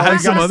 that's Like really I all have you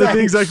some gotta other say.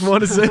 things I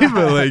want to say,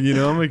 but like I'm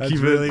gonna That's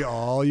keep really it.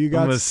 all you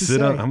got I'm to gonna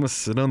say. I'm gonna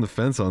sit on the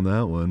fence on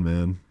that one,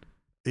 man.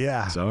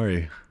 Yeah.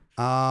 Sorry.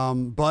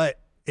 But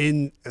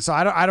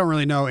I don't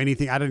really know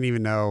anything. I didn't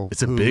even know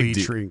It's a who big Lee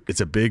deal. Trink. It's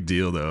a big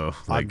deal, though.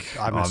 Like,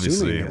 I'm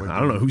obviously, assuming it would I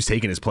don't be. know who's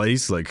taking his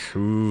place. Like,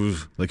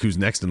 who's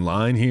next in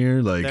line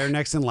here? Like, Their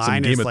next in some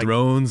line Game is of like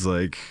Thrones.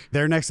 Like,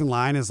 their next in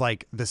line is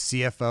like the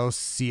CFO,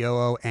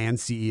 COO, and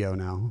CEO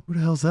now. who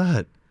the hell's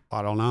that,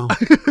 I don't know.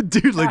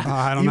 dude? Like,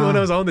 I don't even when know.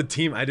 I was on the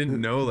team, I didn't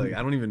know. Like,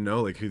 I don't even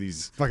know like who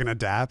these. Fucking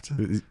adapt.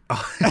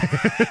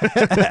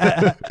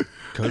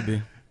 Could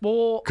be.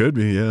 Well, Could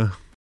be, yeah.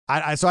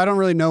 So I don't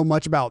really know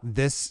much about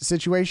this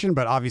situation,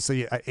 but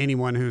obviously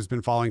anyone who's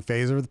been following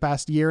FaZe over the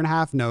past year and a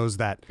half knew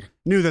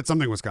that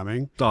something was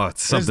coming. Oh,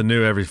 it's something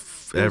new every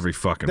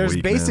fucking There's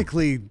week. man.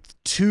 basically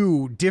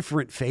two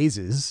different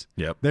phases.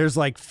 Yep. There's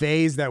like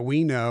FaZe that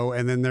we know,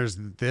 and then there's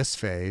this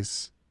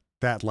phase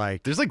that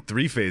like There's like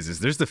 3 phases.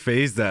 There's the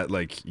phase that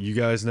like you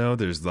guys know.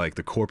 There's like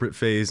the corporate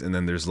phase, and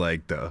then there's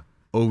like the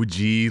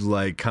OG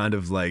like kind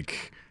of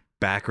like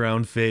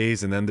background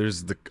phase, and then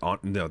there's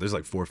there's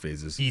like 4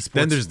 phases. Esports.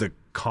 Then there's the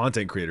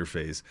content creator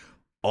phase.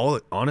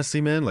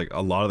 Honestly, man, like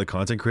a lot of the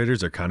content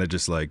creators are kind of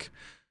just like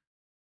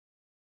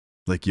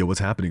yo, what's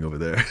happening over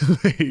there?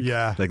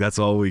 Yeah. Like that's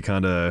all we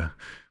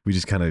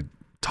just kind of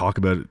talk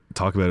about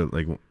it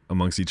like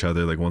amongst each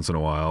other like once in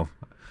a while,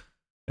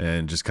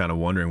 and just kind of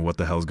wondering what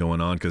the hell's going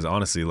on, because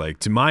honestly, like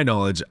to my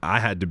knowledge, I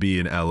had to be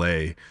in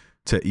LA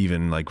to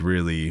even like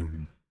really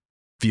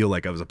feel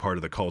like I was a part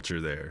of the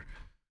culture there.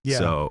 Yeah.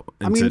 So,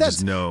 I and mean, to that's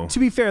just know. to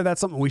be fair, that's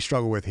something we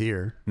struggle with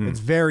here. Hmm. It's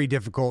very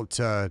difficult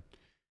to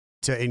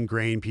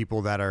ingrain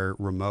people that are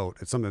remote.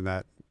 It's something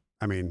that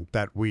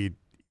that we,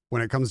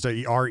 when it comes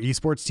to our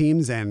esports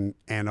teams and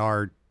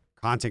our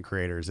content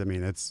creators, I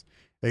mean, it's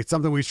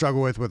something we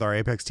struggle with our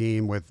Apex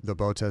team, with the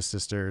Botas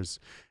sisters.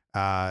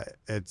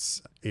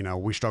 It's,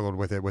 we struggled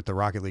with it with the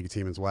Rocket League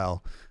team as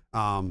well.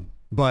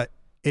 But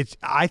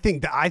I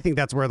think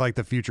that's where like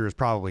the future is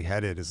probably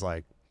headed, is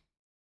like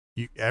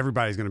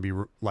everybody's going to be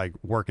like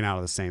working out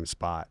of the same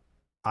spot.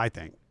 I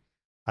think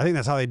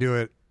that's how they do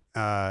it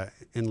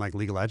in like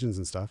League of Legends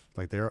and stuff.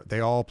 Like they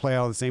all play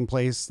out of the same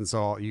place, and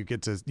so you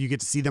get to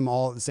see them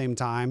all at the same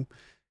time.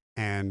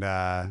 And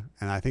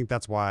I think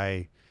that's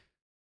why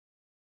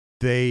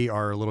they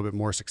are a little bit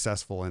more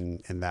successful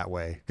in that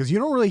way, because you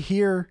don't really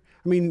hear.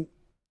 I mean,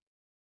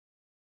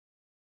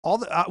 all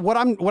the what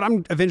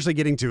I'm eventually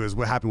getting to is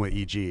what happened with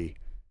EG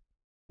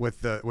with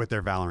their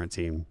Valorant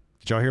team.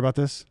 Did y'all hear about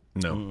this?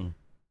 No. Mm-mm.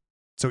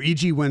 So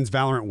EG wins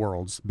Valorant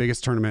Worlds,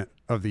 biggest tournament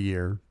of the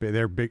year,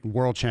 their big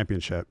world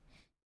championship,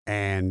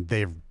 and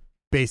they've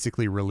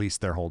basically released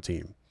their whole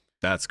team.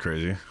 That's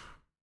crazy.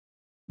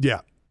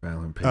 Yeah.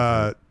 Valorant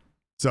paper.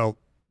 So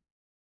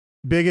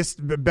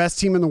best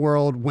team in the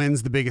world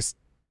wins the biggest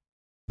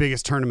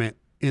tournament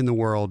in the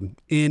world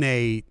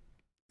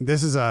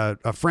this is a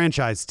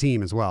franchise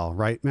team as well,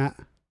 right, Matt?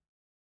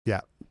 Yeah.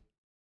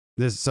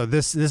 This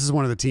is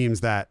one of the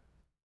teams that,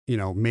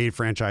 made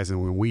franchising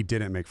when we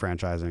didn't make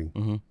franchising.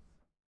 Mm-hmm.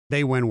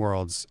 They win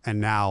Worlds,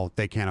 and now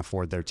they can't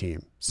afford their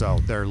team, so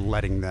they're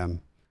letting them.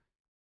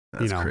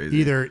 That's crazy.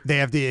 Either they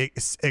have to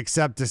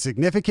accept a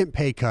significant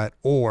pay cut,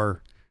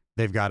 or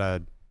they've got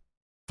to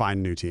find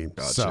a new team.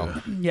 Gotcha. So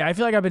yeah, I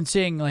feel like I've been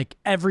seeing like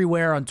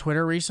everywhere on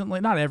Twitter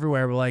recently. Not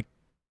everywhere, but like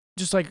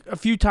just like a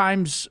few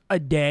times a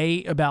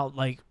day about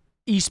like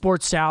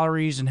esports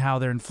salaries and how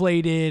they're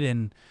inflated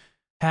and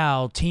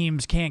how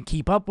teams can't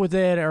keep up with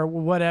it or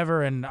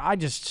whatever. And I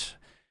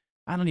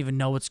don't even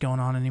know what's going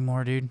on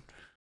anymore, dude.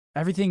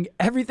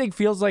 Everything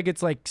feels like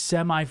it's like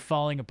semi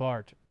falling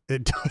apart.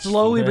 It does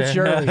Slowly but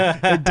surely.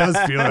 It does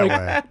feel that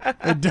way.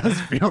 It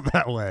does feel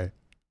that way.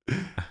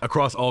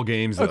 Across all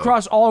games, though.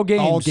 Across all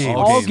games. All games.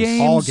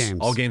 All games.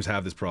 All games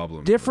have this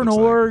problem. Different it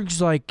looks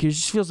orgs. Like, it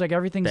just feels like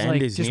everything's The end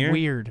like is just near?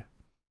 weird.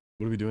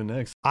 What are we doing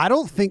next? I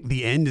don't think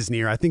the end is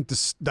near. I think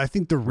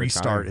the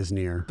restart is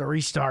near. The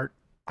restart.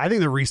 I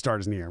think the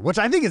restart is near, which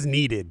I think is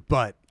needed.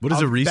 But What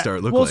does a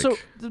restart look Well, like? so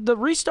the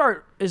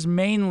restart is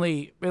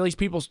mainly, at least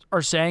people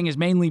are saying, is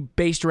mainly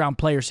based around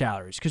player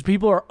salaries because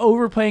people are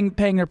overpaying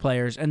their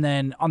players, and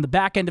then on the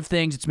back end of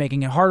things, it's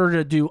making it harder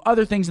to do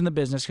other things in the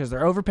business because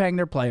they're overpaying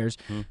their players,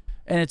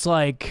 and it's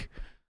like,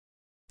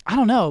 I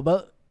don't know,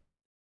 but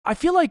I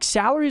feel like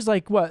salaries,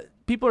 like what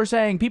people are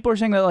saying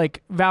that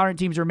like Valorant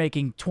teams are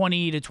making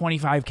 20 to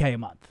 25K a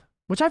month,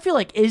 which I feel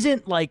like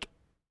isn't like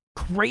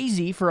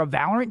crazy for a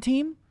Valorant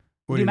team.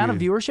 What The do you amount of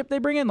mean? viewership they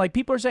bring in, like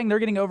people are saying they're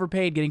getting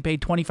overpaid, getting paid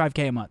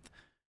 25K a month.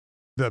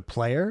 The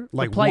player, The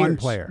like players, one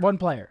player. One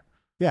player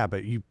Yeah,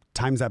 but you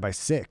times that by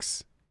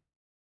 6,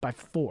 by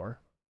 4.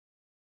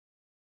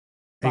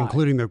 Five.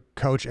 including the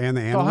coach and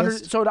the So,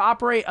 analyst. so to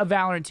operate a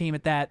Valorant team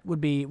at that would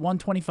be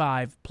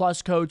 125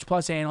 plus coach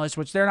plus analyst,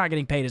 which they're not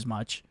getting paid as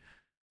much.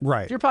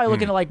 Right. You're probably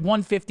looking at like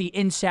 150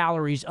 in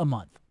salaries a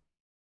month.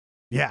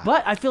 Yeah.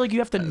 But I feel like you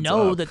have to Adds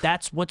know up. that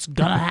that's what's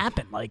gonna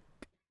happen. Like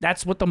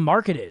that's what the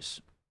market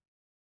is.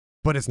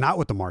 But it's not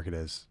what the market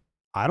is.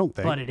 I don't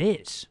think. But it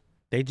is.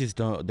 They just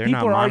don't. They're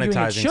People not are arguing it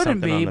monetizing shouldn't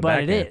something be, on the but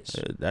back it end. is.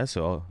 That's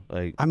all.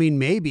 Like I mean,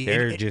 maybe.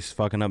 they're just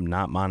fucking up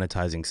not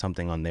monetizing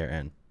something on their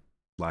end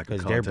Lack of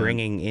because they're content.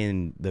 bringing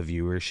in the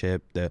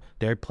viewership.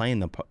 They're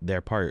playing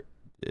their part.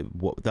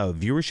 The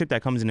viewership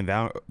that comes into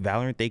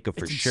Valorant, they could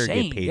for It's sure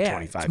insane. get paid Yeah,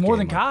 25. it's more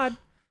than COD.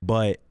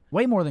 But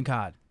Way more than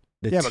COD.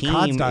 the Yeah, but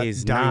COD's team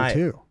is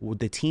dying not. too.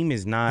 The team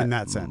is not In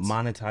that sense.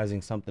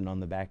 monetizing something on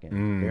the back end.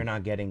 Mm. They're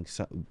not getting.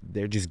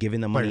 They're just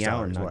giving the Player money out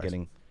salaries and not wise.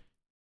 getting.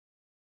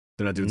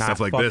 They're not doing Not stuff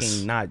like fucking,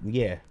 this. Not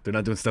yeah. They're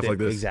not doing stuff like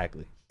this.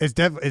 Exactly. It's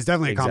definitely a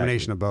Exactly.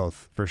 combination of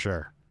both for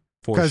sure.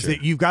 For Because sure.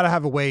 you've got to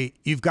have a way.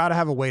 You've got to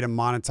have a way to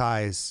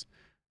monetize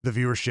the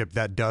viewership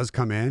that does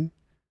come in,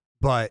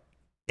 but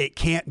it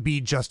can't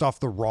be just off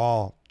the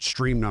raw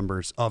stream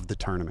numbers of the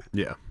tournament.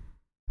 Yeah.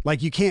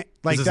 Like you can't.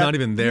 Like It's that, not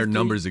even their have to-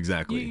 numbers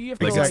exactly. you have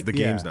to like go it's like- the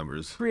yeah. game's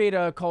numbers. Create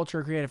a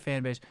culture, create a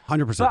fan base.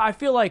 100%. But I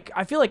feel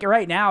like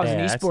right now as Yeah, an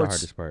that's the esports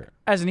hardest part.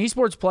 as an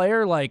esports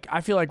player, like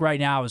I feel like right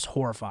now is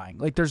horrifying.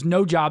 Like there's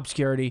no job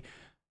security.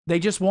 They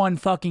just won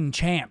fucking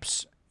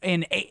champs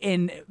in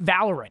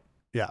Valorant.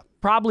 Yeah.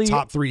 Probably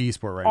Top 3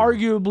 esport right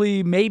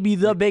arguably maybe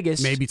the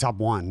biggest. now. Maybe top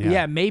 1.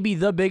 Yeah, maybe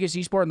the biggest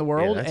esport in the Yeah,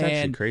 world. that's actually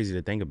and crazy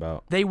to think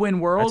about. they win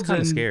That's worlds kind of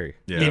and scary.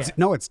 Yeah.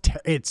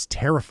 It's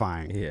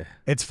terrifying. Yeah.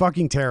 It's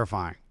fucking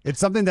terrifying. It's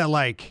something that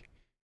like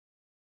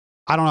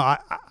I don't know.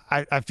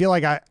 I feel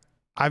like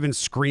I've been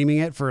screaming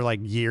it for like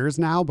years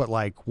now, but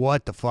like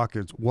what the fuck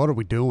what are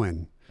we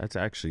doing? That's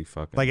actually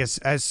fucking Like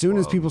as soon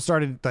as Whoa. people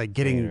started like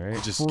getting Right?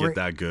 You just get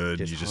that good.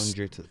 just you just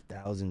hundreds of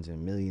thousands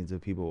and millions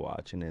of people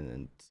watching, and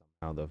then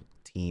somehow the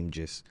team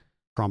just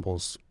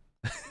crumbles.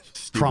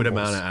 stupid crumbles.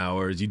 amount of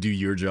hours. You do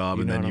your job,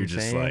 You and know then what you're I'm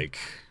just saying? like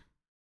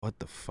what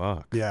the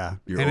fuck. Yeah.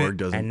 your And org it-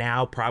 doesn't. And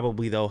now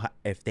probably though,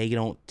 if they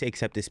don't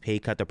accept this pay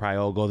cut, they'll probably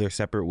all go their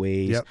separate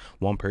ways. Yep.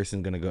 One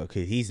person's gonna go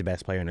because he's the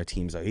best player in their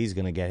team, so he's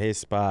gonna get his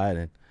spot,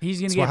 and he's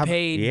gonna That's what get happened-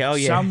 paid Yeah, oh,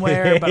 yeah.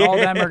 somewhere, but all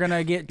of them are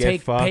gonna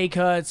take fucked. pay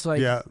cuts.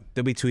 Like yeah.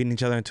 they'll be tweeting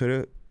each other on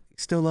Twitter.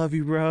 Still love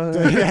you, bro.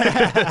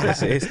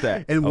 it's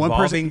that And one evolving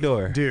person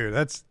door. Dude,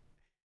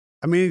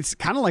 I mean, it's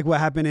kind of like what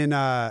happened in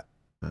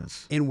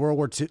That's- World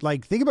War II.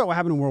 Like, think about what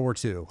happened in World War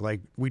II.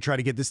 Like, we try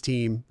to get this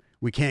team.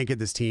 We can't get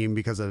this team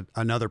because of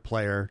another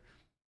player.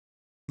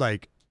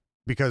 Like,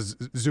 because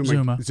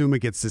Zuma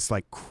gets this,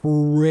 like,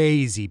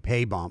 crazy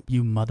pay bump.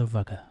 you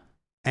motherfucker.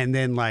 And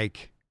then,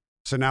 like,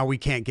 so now we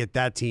can't get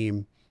that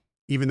team,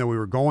 even though we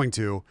were going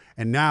to.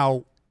 And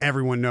now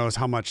everyone knows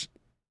how much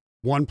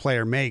one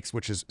player makes,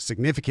 which is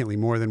significantly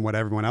more than what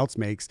everyone else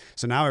makes.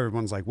 So now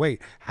everyone's like,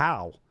 wait,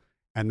 how?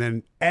 And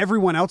then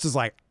everyone else is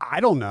like, I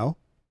don't know.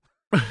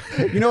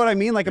 You know what I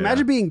mean? Like, Yeah.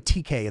 imagine being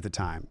TK at the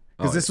time,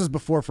 because Oh, this was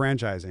before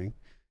franchising.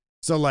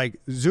 So, like,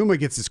 Zuma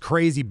gets this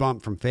crazy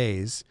bump from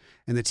FaZe,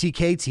 and the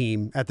TK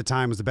team at the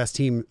time was the best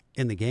team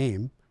in the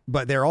game,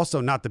 but they're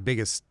also not the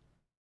biggest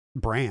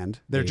brand.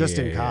 They're just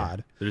in Yeah.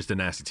 COD. They're just a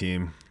nasty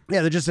team.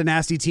 Yeah, they're just a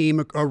nasty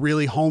team, a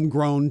really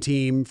homegrown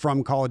team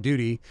from Call of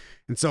Duty.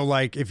 And so,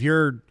 like, if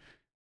you're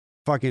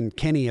fucking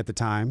Kenny at the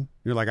time,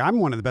 you're like, I'm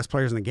one of the best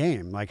players in the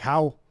game. Like,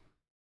 how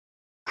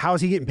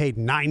is he getting paid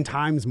 9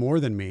 times more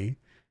than me?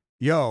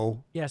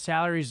 Yo, Yeah,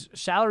 salaries in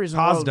the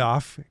world.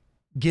 Kozdov,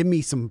 give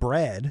me some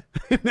bread.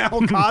 Now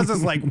Kaz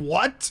is like,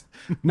 what?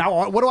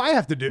 Now what do I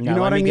have to do? Now, You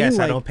know let what I me mean? guess,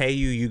 I Like, don't pay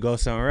you. You go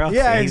somewhere else.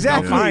 yeah, and you don't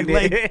exactly. find it.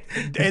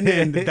 Like, and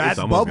then that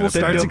almost bubble gonna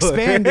starts do it.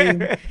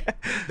 expanding.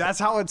 That's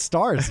how it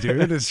starts,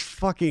 dude. It's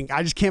fucking.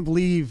 I just can't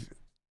believe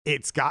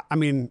it's got. I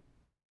mean,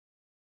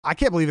 I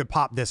can't believe it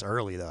popped this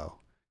early though,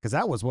 because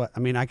that was what. I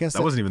mean, I guess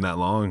That wasn't even that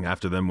long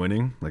after them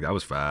winning. Like I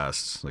was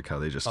fast. Like how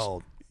they just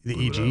Oh The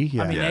blew it EG, up.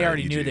 yeah. I mean, Yeah, they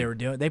already EG. knew they were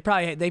doing. They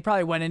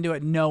probably went into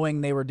it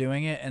knowing they were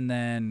doing it, and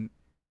then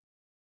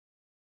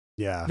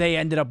Yeah. they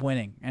ended up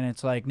winning. And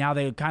it's like now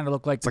they kind of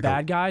look like the like a-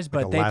 bad guys, like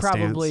but a they Last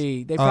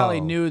probably Oh.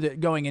 knew that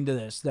going into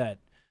this that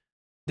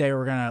they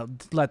were gonna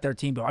let their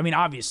team go. I mean,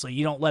 obviously,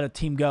 you don't let a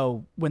team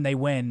go when they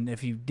win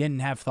if you didn't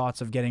have thoughts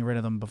of getting rid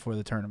of them before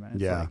the tournament.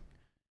 It's Yeah. like,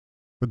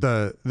 But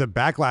the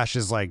backlash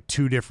is like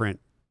two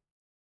different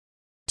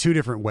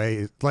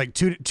ways, like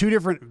two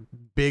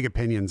different big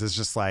opinions. It's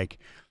just like,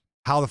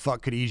 how the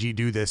fuck could EG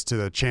do this to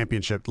the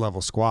championship level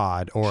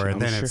squad? Or I'm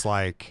then sure- it's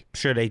like, I'm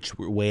sure they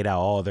weighed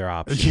out all their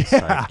options.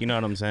 Yeah. Like, you know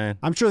what I'm saying?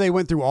 I'm sure they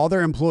went through all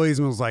their employees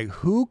and was like,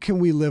 who can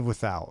we live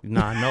without?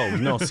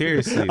 No,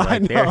 seriously. I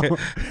Like, know.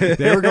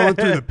 They were going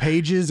through the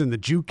Pages and the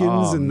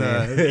Jukins Oh, and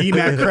man. the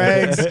Emac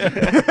Craigs.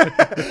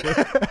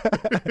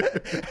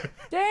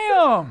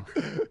 damn,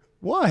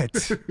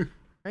 What?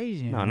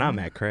 crazy. No, man. not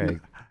Matt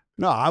Craig.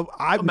 No,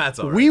 I Matt's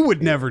all we right.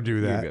 would never do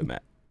You're that good,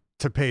 Matt.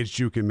 to Paige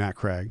Juke and Matt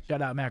Craig. Shout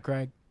out Matt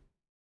Craig.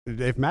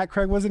 If Matt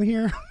Craig wasn't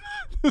here,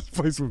 this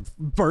place would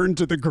burn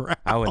to the ground.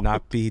 I would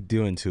not be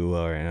doing too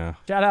well right now.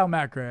 Shout out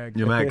Matt Craig.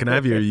 Yo, Matt, can I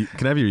have your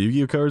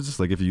Yu-Gi-Oh cards?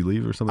 Like if you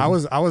leave or something. I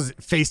was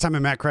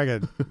FaceTiming Matt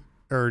Craig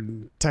or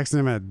texting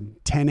him at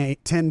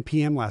 10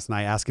 p.m. last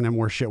night, asking him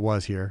where shit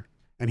was here.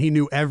 And he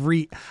knew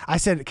every. I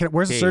said,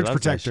 "Where's the Yeah, he surge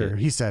loves that protector?" shit.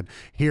 He said,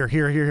 "Here."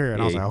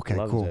 And I was Yeah, like, "Okay, he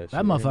loves cool."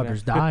 That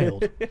motherfucker's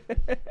dialed.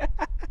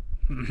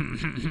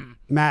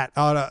 Matt,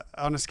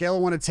 on a scale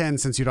of 1 to 10,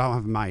 since you don't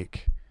have a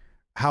mic,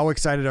 how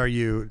excited are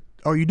you?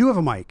 Oh, you do have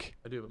a mic.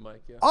 I do have a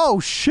mic, yeah. Oh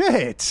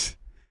shit!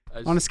 I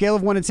just- On a scale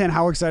of 1 to 10,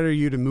 how excited are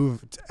you to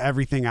move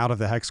everything out of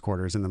the hex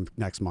quarters in the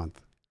next month?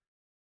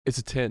 It's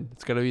a 10.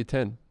 It's got to be a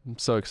 10. I'm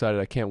so excited.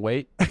 I can't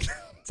wait.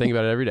 Think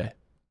about it every day.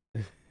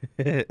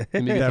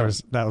 Maybe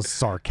That was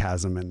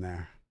sarcasm in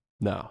there.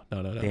 No.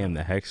 Damn,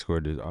 the hex score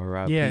is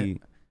RIP. Yeah.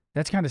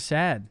 That's kind of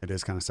sad. It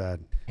is kind of sad.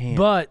 Damn.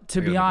 But to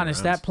I gotta be look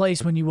honest, around. that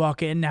place when you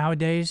walk in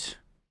nowadays,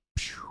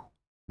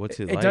 What's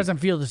it it like? doesn't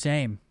feel the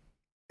same.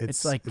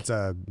 It's like- it's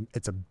a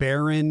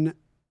barren It's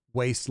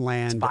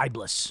wasteland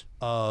vibeless.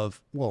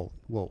 of well,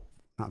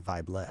 not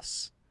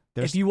vibeless.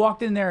 If you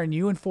walked in there and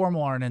you and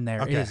Formal aren't in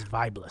there, Okay. it is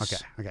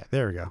vibeless. Okay,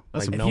 there we go.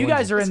 That's Like, If no you one's-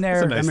 guys are in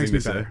that's there, a nice That makes thing me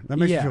to say. better. That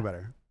makes me Yeah. feel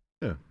better.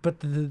 but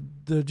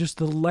the just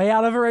the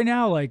layout of it right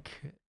now, like.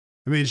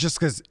 I mean, it's just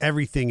because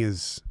everything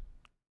is.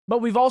 But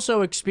we've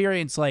also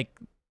experienced like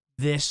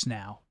this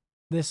now,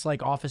 this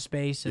like office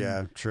space, and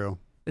Yeah, true.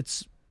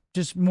 it's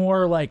just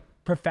more like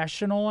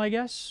professional, I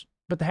guess.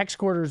 But the hex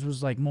quarters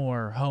was like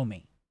more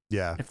homey,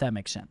 Yeah. if that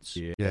makes sense.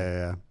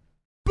 Yeah.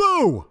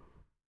 Boo!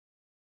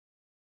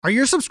 Are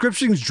your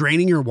subscriptions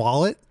draining your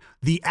wallet?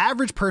 The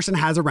average person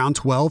has around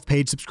 12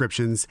 paid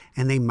subscriptions,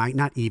 and they might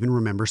not even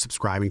remember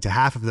subscribing to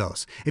half of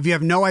those. If you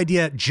have no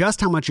idea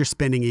just how much you're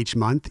spending each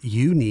month,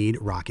 you need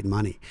Rocket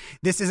Money.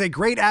 This is a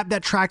great app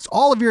that tracks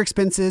all of your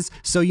expenses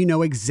so you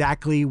know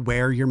exactly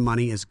where your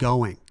money is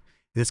going.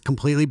 This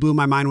completely blew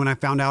my mind when I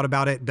found out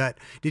about it, but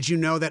did you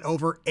know that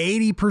over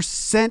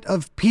 80%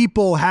 of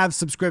people have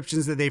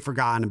subscriptions that they've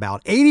forgotten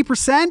about?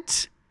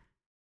 80%?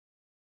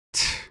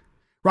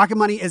 Rocket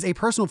Money is a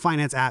personal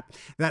finance app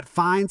that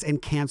finds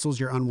and cancels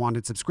your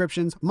unwanted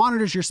subscriptions,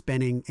 monitors your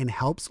spending, and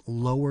helps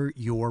lower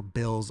your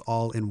bills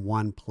all in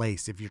one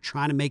place. If you're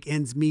trying to make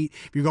ends meet,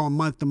 if you're going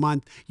month to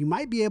month, you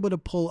might be able to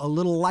pull a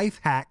little life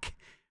hack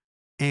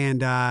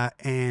and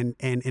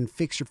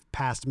fix your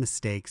past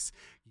mistakes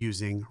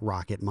using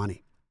Rocket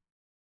Money.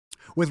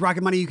 With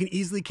Rocket Money, you can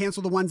easily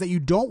cancel the ones that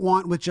you don't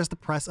want with just the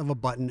press of a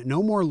button.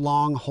 No more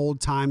long hold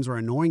times or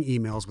annoying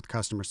emails with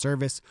customer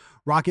service.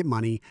 Rocket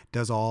Money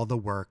does all the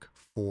work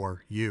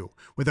for you.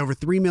 With over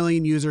 3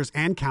 million users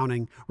and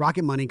counting,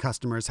 Rocket Money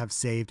customers have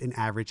saved an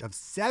average of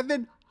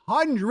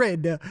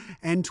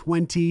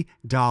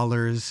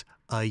 $720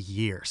 a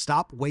year.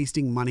 Stop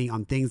wasting money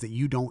on things that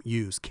you don't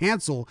use.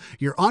 Cancel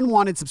your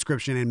unwanted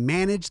subscription and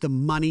manage the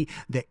money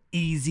the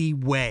easy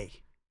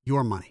way.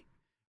 Your money.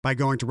 By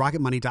going to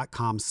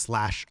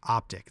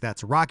rocketmoney.com/optic.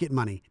 That's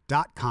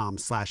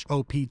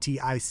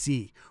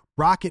rocketmoney.com/OPTIC.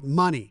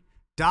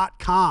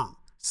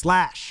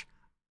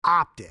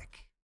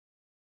 rocketmoney.com/optic.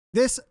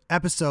 This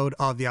episode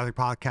of the Optic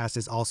Podcast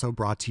is also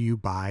brought to you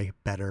by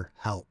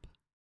BetterHelp.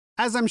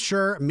 As I'm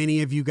sure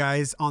many of you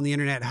guys on the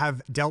internet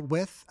have dealt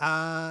with,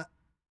 there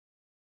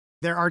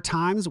are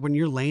times when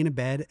you're laying in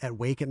bed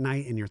awake at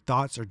night and your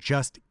thoughts are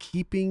just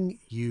keeping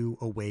you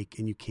awake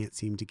and you can't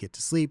seem to get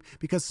to sleep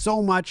because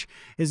so much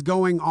is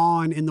going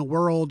on in the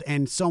world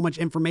and so much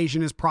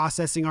information is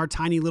processing our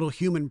tiny little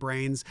human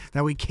brains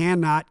that we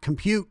cannot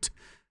compute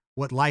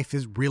what life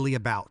is really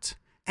about.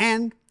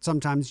 And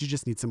sometimes you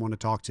just need someone to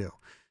talk to.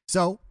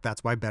 So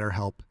that's why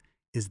BetterHelp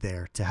is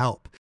there to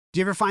help. Do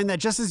you ever find that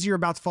just as you're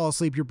about to fall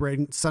asleep, your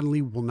brain suddenly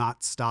will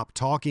not stop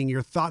talking?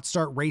 Your thoughts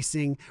start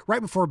racing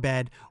right before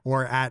bed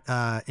or at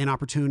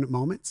inopportune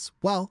moments?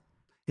 Well,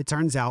 it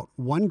turns out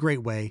one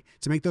great way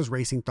to make those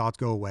racing thoughts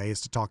go away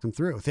is to talk them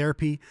through.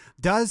 Therapy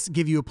does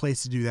give you a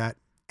place to do that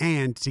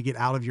and to get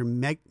out of your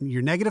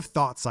negative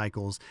thought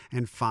cycles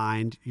and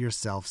find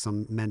yourself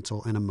some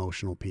mental and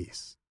emotional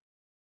peace.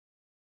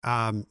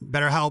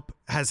 BetterHelp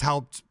has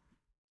helped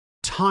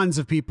tons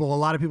of people, a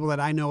lot of people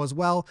that I know as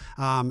well,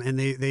 and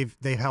they've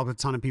helped a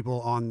ton of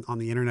people on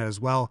the internet as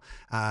well,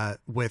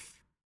 with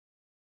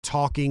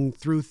talking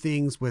through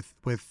things, with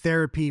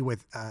therapy,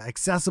 with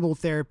accessible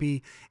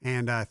therapy,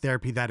 and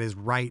therapy that is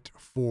right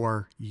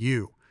for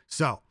you.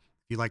 So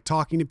if you like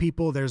talking to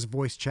people, there's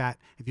voice chat.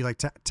 If you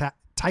like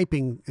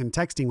typing and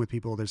texting with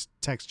people, there's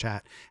text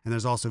chat, and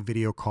there's also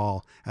video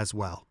call as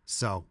well.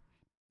 So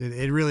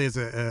it really is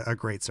a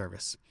great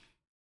service.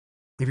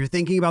 If you're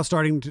thinking about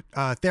starting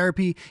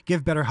therapy,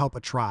 give BetterHelp a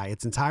try.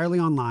 It's entirely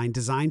online,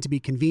 designed to be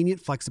convenient,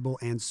 flexible,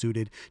 and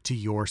suited to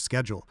your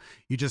schedule.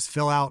 You just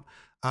fill out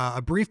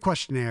a brief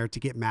questionnaire to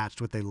get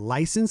matched with a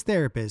licensed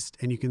therapist,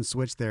 and you can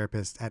switch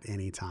therapists at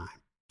any time.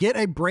 Get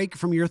a break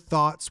from your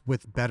thoughts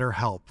with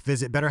BetterHelp.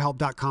 Visit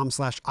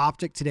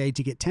BetterHelp.com/Optic today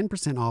to get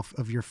 10% off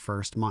of your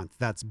first month.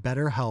 That's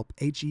BetterHelp,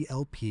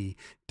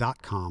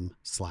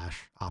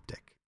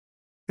 HELP.com/Optic.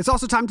 It's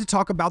also time to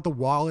talk about the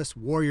Wallace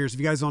Warriors. If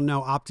you guys don't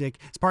know, Optic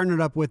has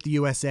partnered up with the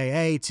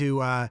USAA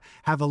to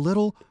have a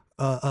little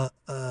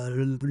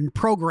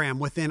program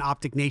within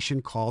Optic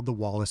Nation called the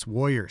Wallace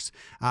Warriors.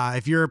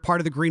 If you're a part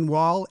of the Green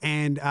Wall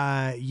and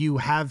you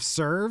have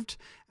served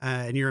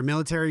and you're a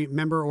military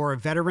member or a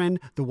veteran,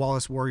 the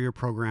Wallace Warrior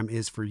program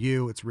is for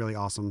you. It's really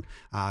awesome.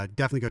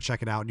 Definitely go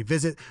check it out. You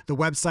visit the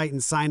website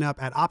and sign up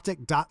at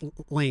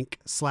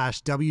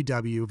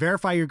optic.link/WW.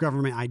 Verify your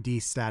government ID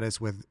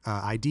status with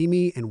ID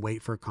Me and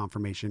wait for a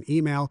confirmation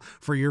email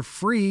for your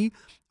free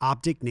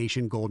Optic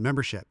Nation Gold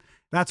membership.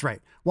 That's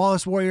right.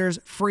 Wallace Warriors,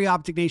 free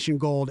Optic Nation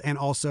Gold. And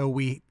also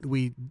we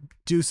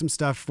do some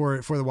stuff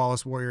for the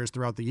Wallace Warriors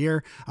throughout the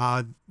year.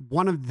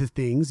 One of the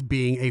things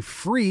being a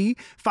free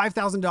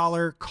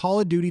 $5,000 Call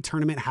of Duty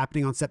tournament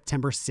happening on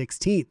September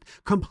 16th.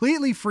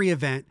 Completely free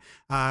event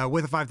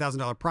with a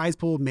 $5,000 prize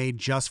pool made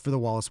just for the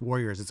Wallace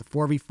Warriors. It's a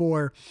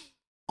 4v4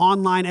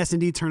 online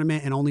S&D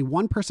tournament, and only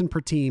one person per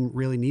team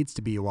really needs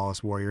to be a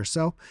Wallace Warrior.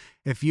 So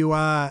if you're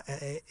part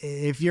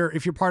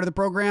of the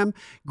program,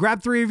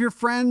 grab 3 of your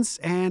friends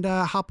and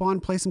hop on,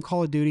 play some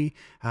Call of Duty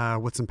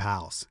with some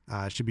pals.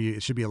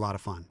 It should be a lot of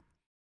fun.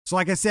 So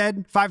like I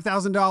said,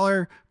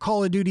 $5,000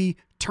 Call of Duty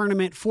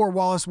tournament for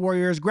Wallace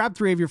Warriors. Grab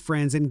 3 of your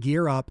friends and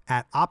gear up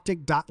at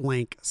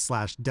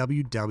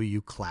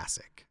optic.link/WW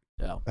Classic.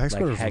 So,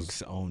 Like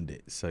Hex owned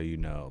it, so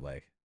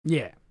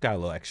yeah. got a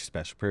little extra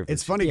special privilege.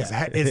 It's funny because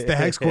it's the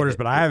Hex quarters,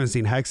 but I haven't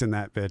seen Hex in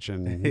that bitch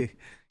in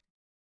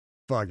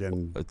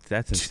fucking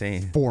that's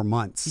insane. 4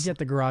 months. He's at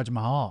the Garage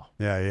Mahal.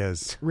 Yeah, he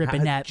is.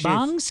 Ripping that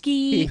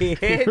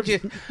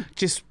bongski.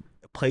 just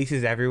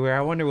places everywhere.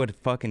 I wonder what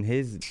fucking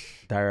his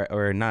direct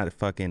or not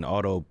fucking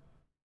auto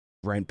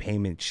rent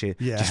payment shit.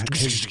 Yeah,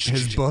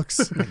 his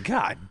books.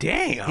 God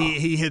damn.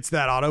 He hits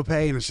that auto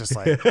pay and it's just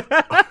like fuck.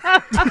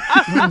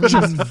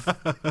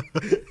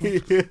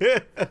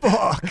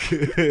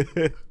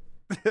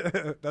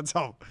 That's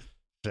how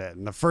shit.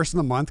 And the first of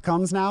the month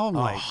comes now. I'm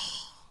like,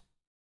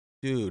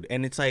 dude,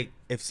 and it's like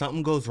if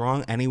something goes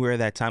wrong anywhere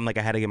that time, like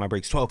I had to get my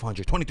brakes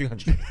 1,200,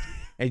 2,300.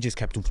 It just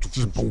kept boom,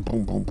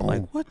 boom, boom, boom.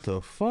 like, what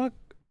the fuck?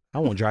 I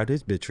won't drive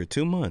this bitch for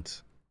 2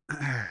 months.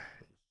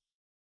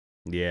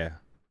 Yeah.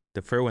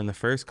 When the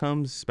first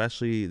comes,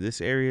 especially this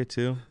area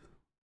too.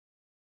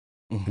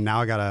 And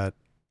now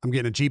I'm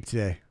getting a Jeep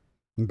today.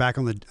 I'm back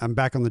on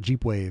the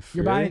Jeep wave.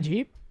 You're buying a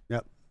Jeep?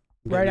 Yep.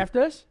 Right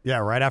after this? Yeah,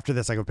 right after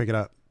this I go pick it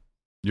up.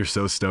 You're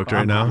so stoked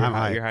right now. I'm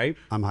hyped. You're hype?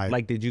 I'm hyped.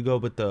 Like, did you go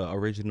with the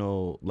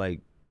original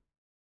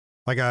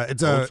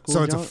it's a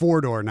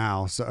 4-door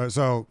now.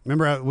 So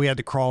remember we had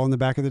to crawl in the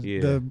back of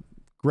the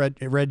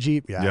red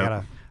Jeep? Yeah,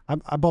 yep.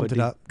 I bumped it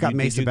up. Got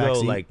Mesa back seat. Did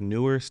you go like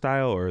newer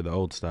style or the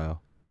old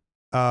style?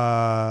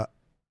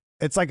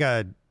 It's like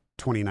a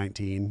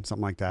 2019,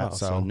 something like that. Oh,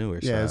 so newer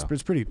yeah, style.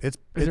 it's pretty. It's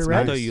it nice.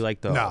 red? I thought you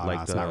liked the no,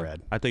 it's not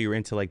red. I thought you were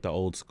into like the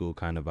old school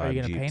kind of vibe. Are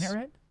you going to Jeeps. paint it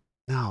red?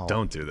 No,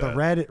 Don't do that.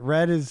 The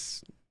red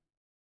is.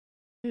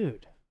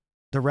 Dude.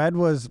 The red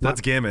was.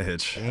 That's Gamma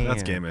Hitch. Damn.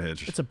 That's Gamma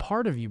Hitch. It's a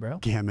part of you, bro.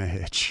 Gamma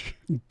Hitch.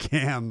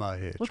 Gamma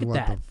Hitch. Look at what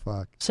that. the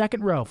fuck?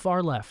 Second row,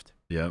 far left.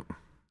 Yep.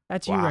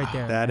 That's you right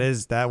there.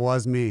 That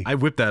was me. I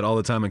whip that all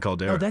the time in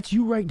Caldera. No, that's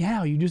you right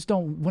now. You just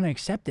don't want to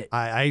accept it.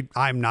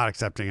 I'm not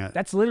accepting it.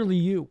 That's literally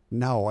you.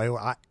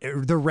 No,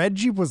 the red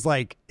Jeep was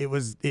like it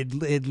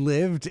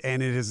lived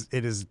and it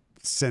has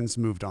since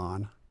moved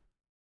on.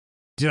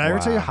 Did I ever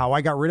tell you how I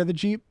got rid of the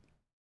Jeep?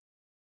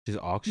 Just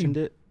auctioned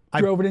it.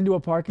 Drove it into a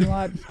parking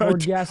lot,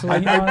 poured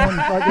gasoline on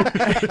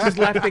it, Just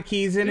left the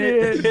keys in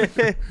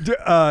it.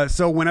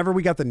 So whenever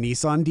we got the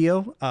Nissan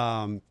deal,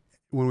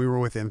 when we were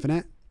with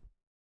Infinite,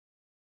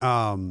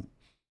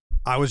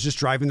 I was just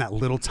driving that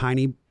little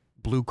tiny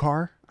blue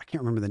car. I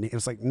can't remember the name. It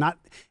was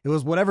it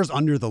was whatever's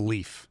under the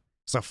Leaf.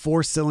 It's a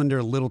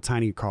 4-cylinder little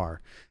tiny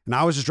car. And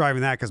I was just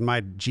driving that because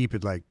my Jeep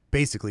had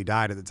basically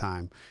died at the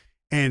time.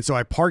 And so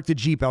I parked the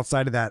Jeep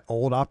outside of that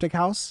old Optic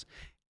house.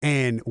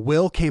 And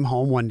Will came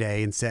home one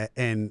day and said,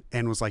 and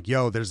was like,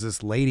 yo, there's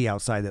this lady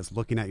outside that's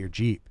looking at your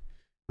Jeep.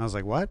 I was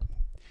like, what?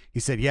 He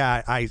said,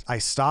 yeah, I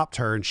stopped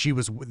her and she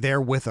was there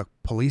with a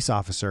police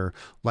officer,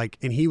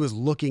 and he was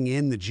looking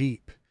in the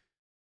Jeep.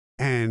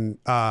 And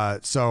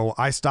so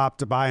I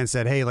stopped by and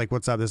said, hey, like,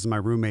 what's up? This is my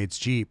roommate's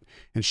Jeep.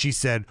 And she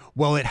said,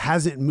 well, it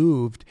hasn't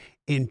moved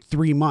in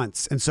 3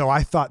 months. And so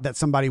I thought that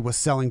somebody was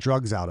selling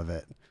drugs out of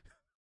it.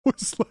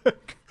 Was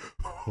like,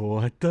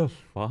 What the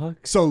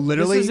fuck? so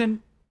literally,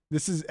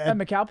 This is at at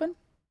McAlpin?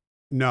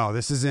 no,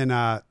 this is in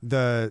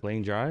the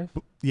Blaine Drive?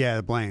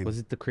 the Blaine. Was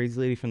it the crazy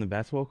lady from the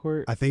basketball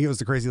court? I think it was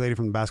the crazy lady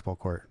from the basketball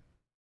court.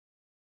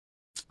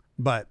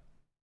 But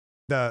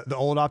the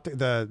old optic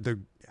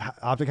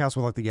house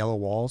with like the yellow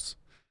walls,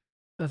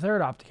 The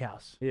third Optic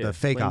House. Yeah, the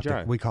fake Blaine optic.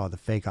 Drive. We call it the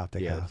fake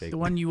optic Yeah, the house. fake- The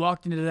one you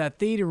walked into that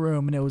theater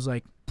room and it was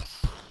like,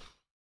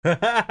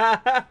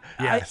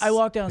 Yes. I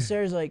walked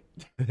downstairs like,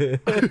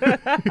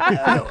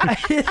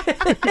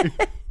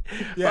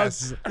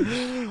 Yes,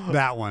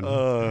 that one.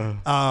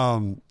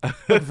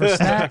 looking for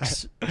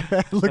snacks.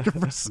 Looking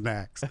for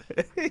snacks.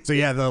 So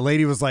yeah, the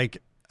lady was like,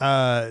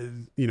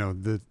 you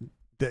know,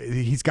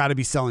 he's got to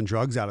be selling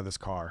drugs out of this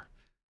car,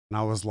 and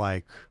I was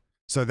like,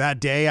 so that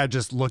day I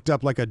just looked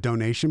up like a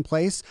donation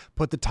place,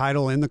 put the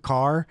title in the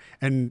car,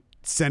 and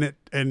sent it,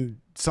 and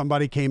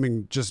somebody came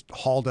and just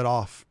hauled it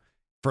off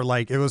for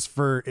like it was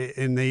for,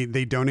 and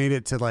they donate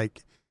it to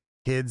like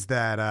kids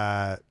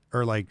that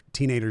or like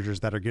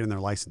teenagers that are getting their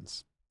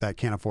license that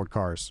can't afford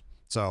cars.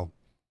 So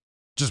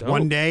just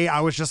one Dope. day I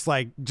was just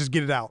like, just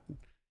get it out.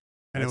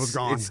 And it was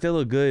gone. It's still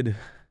a good.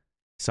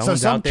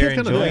 Someone's some out there kid-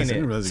 Kinda nice. I enjoying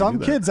didn't it. realize you Some could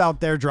do that. kids out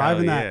there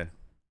driving Hell that,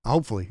 yeah.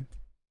 hopefully,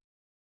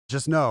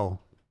 just know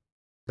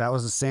that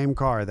was the same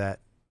car that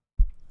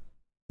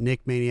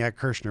Nick Maniac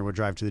Kirshner would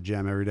drive to the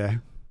gym every day.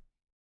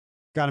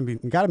 Gotta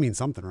mean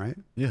something, right?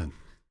 Yeah.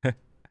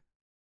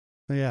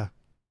 So yeah.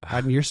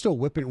 And you're still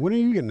whipping. When are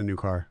you getting a new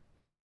car?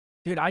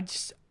 Dude, I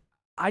just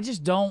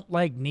don't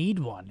like need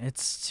one.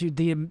 It's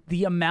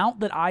the amount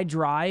that I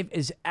drive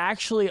is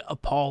actually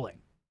appalling.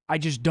 I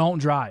just don't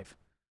drive.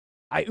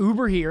 I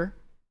Uber here.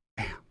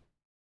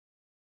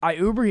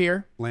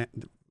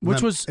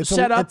 Which was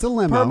set up it's a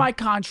limo. per my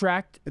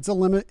contract. It's a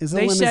limit. It's a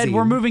They limousine. said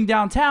we're moving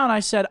downtown.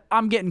 I said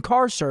I'm getting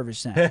car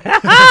service now. That's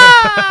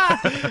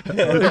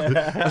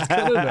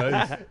kind of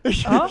nice.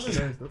 Huh? That's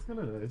kind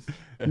of nice.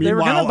 They were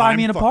gonna Meanwhile, buy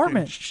me I'm an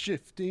apartment. fucking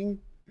shifting.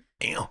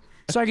 Damn.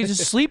 So I could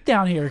just sleep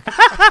down here.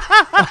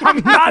 I'm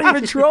not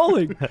even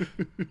trolling.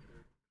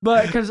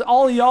 But because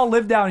all of y'all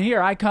live down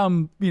here, I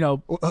come, I I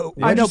know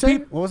know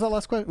peop- What was that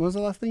last question? What was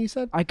the last thing you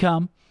said? I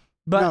come.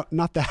 But no,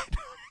 not that.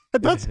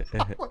 That's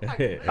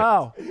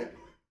oh,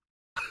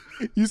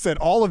 you said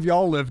all of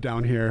y'all live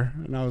down here,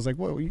 and I was like,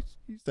 "What? You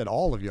said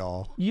all of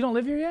y'all?" you don't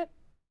live here yet?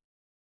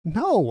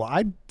 No,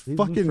 I in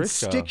fucking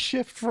Frisco. stick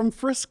shift from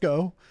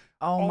Frisco.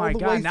 Oh All my the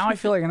way god! Now I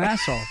feel like an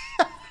asshole.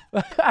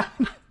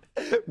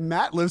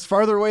 Matt lives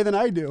farther away than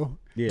I do.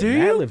 Yeah, Do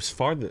Matt you? lives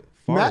far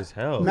Matt, as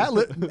hell. Matt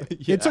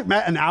It took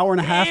Matt an hour and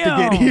a half to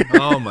Damn. get here.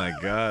 Oh my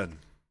god.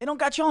 They don't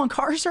got y'all on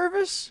car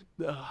service?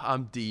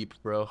 I'm deep,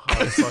 bro.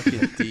 I'm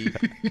fucking deep.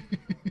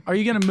 Are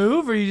you gonna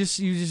move or you just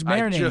I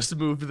marinating? just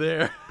moved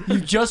there. You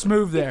just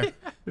moved there.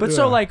 But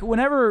so like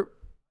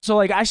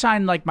I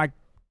signed like my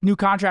new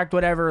contract,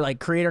 whatever, like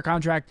creator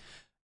contract,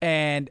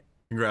 and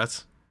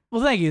Congrats.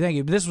 well, thank you.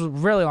 But this was a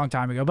really long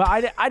time ago. But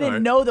I didn't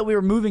Alright. know that we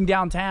were moving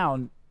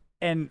downtown,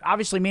 and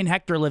obviously me and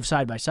Hector live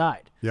side by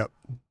side. Yep.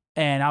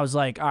 And I was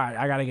like, all right,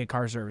 I gotta get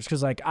car service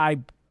because like I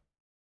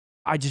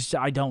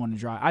don't want to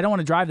drive. I don't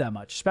want to drive that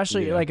much,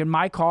 especially Yeah. like in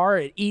my car.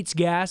 It eats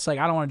gas. Like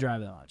I don't want to drive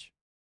that much.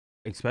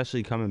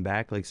 Especially coming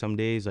back, like some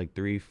days, like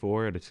 3,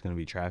 4, it's gonna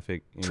be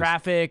traffic. And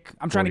Traffic.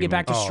 I'm trying to 40 get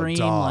back to minutes. Oh, stream.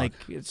 dog. Like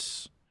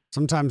it's.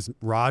 Sometimes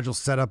Raj will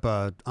set up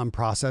a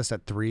unprocessed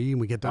at 3,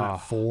 and we get done Oh, at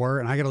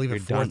 4, and I got to leave you're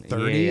at done.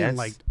 4:30, Yeah, and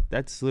like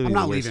that's literally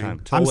I'm not the waste leaving.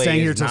 time. I'm Tollway staying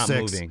is here till not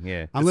 6. Moving.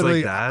 Yeah. I'm It's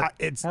literally like that?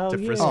 it's Hell To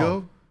yeah.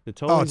 Frisco? The oh,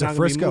 tollway's it's not a gonna be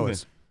Frisco. moving.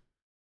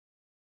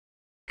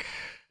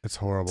 It's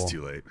horrible. It's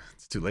too late.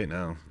 It's too late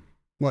now.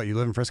 What, you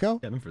live in Frisco?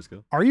 Yeah, I'm in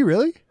Frisco. Are you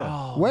really?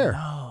 Oh Where?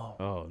 No.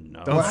 Oh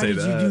no. Don't Why say did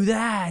that. you do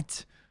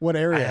that? What I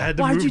area? had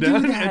to Why'd move you do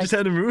down. I that? just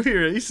had to move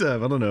here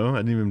ASAP. I don't know. I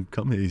didn't even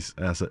come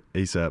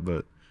ASAP,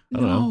 but I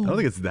don't know. I don't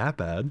think it's that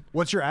bad.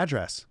 What's your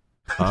address?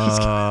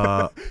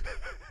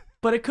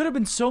 But it could have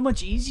been so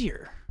much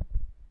easier.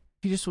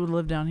 If you just would have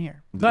lived down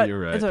here. But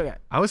You're right. it's okay.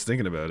 I was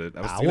thinking about it.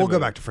 We'll go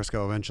back to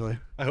Frisco eventually.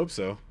 I hope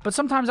so. But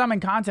sometimes I'm in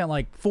content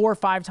like 4 or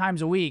 5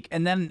 times a week,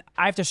 and then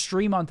I have to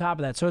stream on top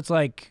of that. So it's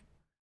like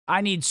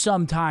I need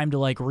some time to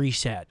like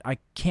reset. I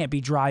can't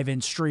be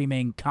driving,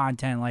 streaming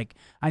content. Like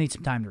I need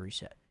some time to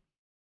reset.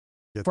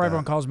 Get Before that.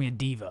 everyone calls me a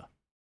diva.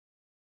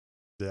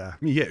 Yeah.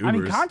 I mean, yeah, Ubers. I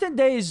mean, content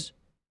days.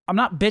 I'm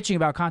not bitching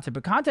about content,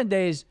 but content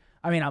days.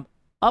 I mean, I'm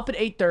up at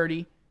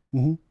 8:30.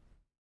 Mhm.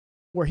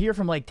 We're here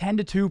from like 10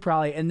 to 2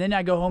 probably, and then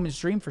I go home and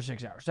stream for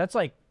 6 hours. That's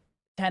like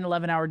 10,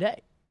 11-hour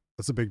day.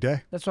 That's a big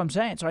day. That's what I'm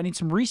saying. So I need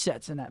some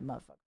resets in that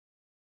motherfucker.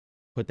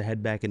 Put the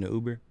head back in the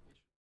Uber.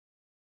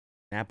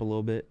 Nap a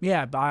little bit.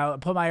 Yeah, but I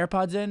put my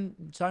AirPods in,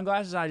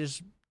 sunglasses, I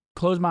just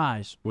close my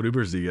eyes. What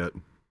Ubers do you get?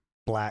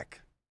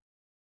 Black.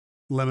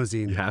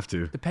 Limousine. You have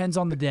to. Depends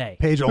on the day.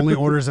 Paige only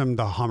orders them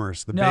the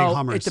Hummers, the big No,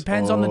 Hummers. it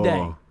depends on the day.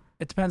 Oh.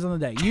 It depends on the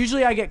day.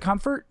 Usually I get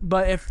Comfort,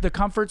 but if the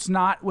Comfort's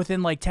not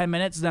within like 10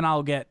 minutes, then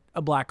I'll get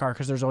a black car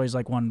because there's always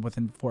like one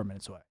within 4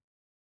 minutes away.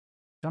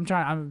 So I'm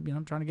trying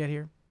to get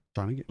here.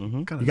 Trying to get,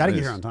 Mm-hmm. you got to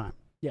get here on time.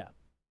 Yeah.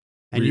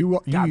 And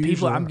you God, people,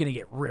 usually I'm are. gonna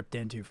get ripped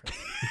into for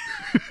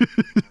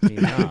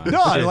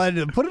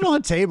No, put it on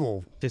the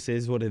table. This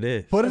is what it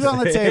is. Put it on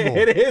the table.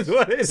 It is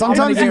what it is.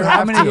 Sometimes you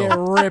have I'm gonna to. get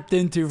ripped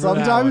into for that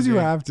Sometimes one, you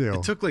dude. have to.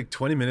 It took like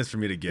 20 minutes for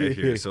me to get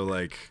here, so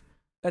like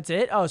That's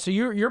it. Oh, so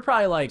you're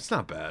probably like it's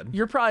not bad.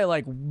 you're probably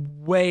like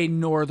way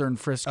northern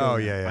Frisco. Oh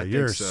then. yeah, I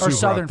you're think so. super Or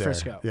southern up there.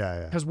 Frisco.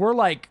 Yeah. Because we're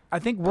like, I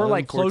think we're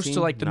like close to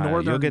like the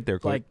northern. You'll get there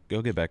quick. Like,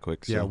 You'll get back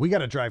quick. So. Yeah, we got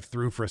to drive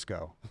through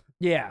Frisco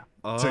yeah,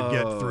 to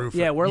get through.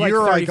 Yeah, we're like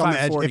you're like on 35,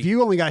 the edge. 40. If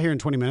you only got here in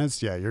 20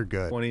 minutes, yeah, you're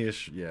good.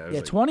 20-ish. Yeah. It was yeah.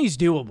 like, 20's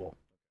doable.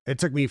 It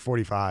took me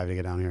 45 to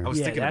get down here. I was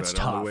Yeah, thinking about that's it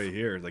on tough. the way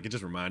here. Like it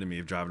just reminded me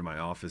of driving to my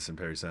office in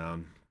Perry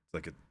Sound. It's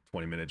like a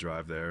 20-minute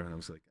drive there, and I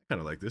was like, kind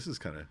of like this is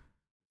kind of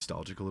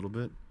nostalgic a little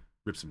bit.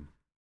 Rip some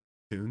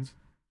tunes.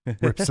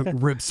 Rip some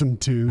tunes. Rip some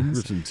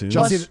tunes. Did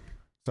y'all see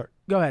the-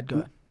 Go ahead. Go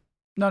ahead.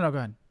 No, go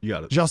ahead. You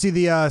got it. Did y'all see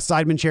the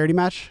Sidemen charity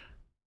match?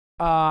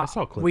 I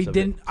saw clips We of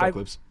didn't. Saw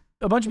clips.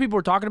 A bunch of people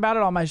were talking about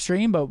it on my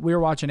stream, but we were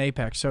watching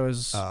Apex, so it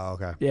was Oh,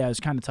 okay. yeah, it was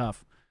kind of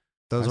tough.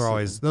 Those are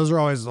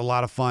always a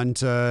lot of fun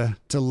to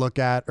look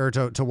at or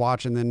to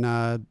watch, and then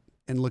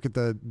and look at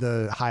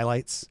the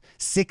highlights.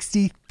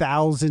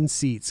 60,000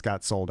 seats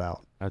got sold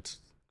out. That's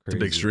It's crazy. a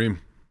big stream.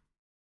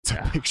 It's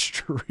a big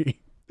stream.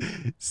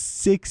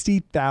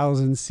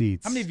 60,000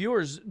 seats. How many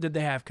viewers did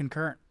they have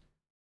concurrent?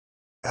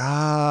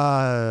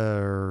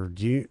 I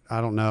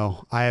don't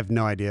know. I have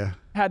no idea.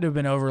 Had to have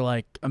been over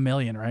like 1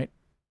 million, right?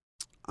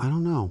 I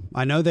don't know.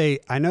 I know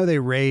they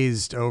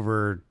raised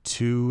over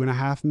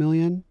 2.5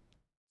 million.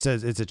 It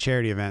says it's a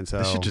charity event, so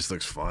This shit just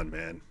looks fun,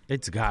 man.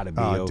 It's got to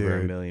be Oh, over dude.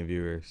 1 million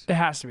viewers. It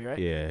has to be, right?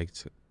 Yeah.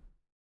 It's,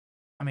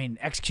 I mean,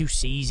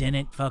 XQC's in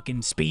it,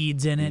 fucking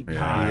Speed's in it.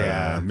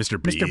 Yeah.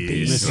 Mr. Beast. Mr.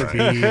 Beast. Mr.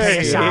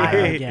 Beast.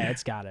 KSI, yeah,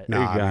 it's got it.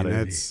 no, It I gotta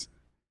mean, be. it's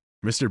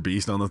Mr.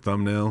 Beast on the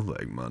thumbnail,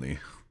 like money.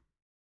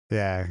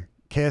 yeah.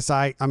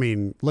 KSI. I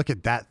mean, look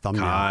at that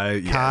thumbnail. Kai,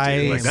 yeah, Kai,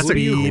 dude, like, that's a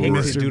Speed, cool Mr.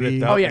 list.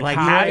 Beast. Oh, yeah, like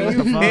Kai, how what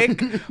do the you fuck?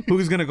 pick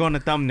who's gonna go on the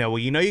thumbnail? Well,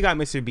 you know you got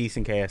Mr. Beast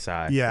and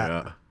KSI.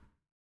 Yeah.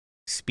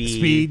 Speed.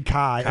 Speed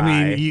Kai. I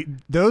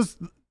mean, those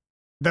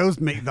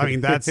make. I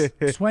mean, that's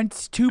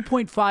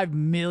 2.5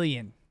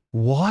 million.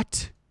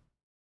 what?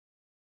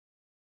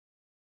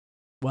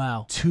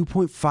 Wow.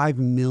 2.5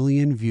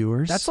 million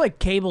viewers. That's like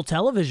cable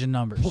television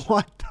numbers.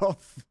 what the.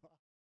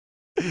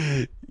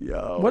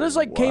 Yo, What does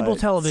like cable what?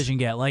 television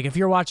get? Like if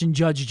you're watching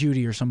Judge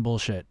Judy or some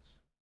bullshit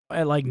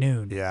at like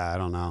noon. Yeah, I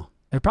don't know.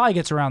 It probably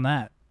gets around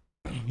that.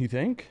 You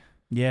think?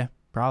 Yeah,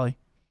 probably.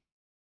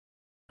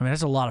 I mean,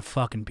 that's a lot of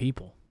fucking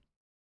people.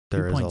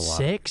 There is a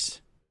lot. 2.6?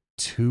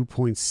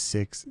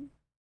 2.6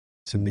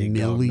 It's a big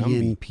dog million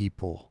number.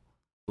 people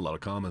A lot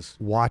of commas.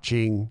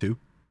 watching.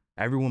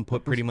 Everyone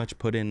pretty much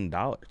put in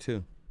 $1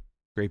 too.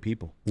 Great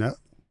people.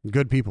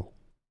 Good people.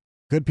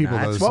 Good people.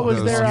 Nah, those, What was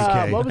those their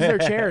UK. what was their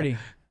charity?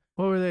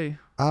 What were they?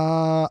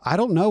 I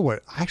don't know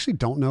what. I actually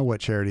don't know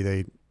what charity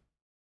they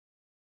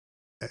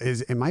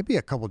is. It might be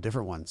a couple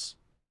different ones.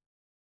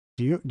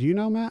 Do you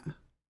know, Matt?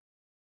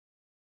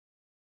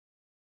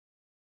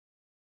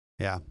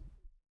 Yeah,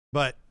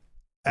 but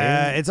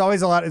it's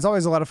always a lot. It's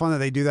always a lot of fun that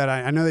they do that.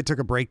 I know they took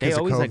a break They because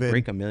of always COVID. like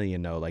break 1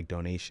 million though, like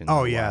donations.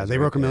 Oh yeah, they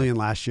broke 1 million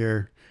last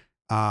year,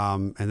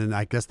 and then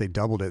I guess they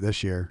doubled it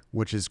this year,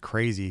 which is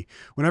crazy.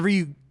 Whenever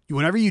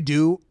you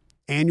do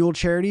annual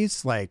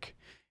charities, like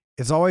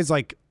it's always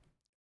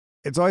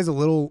a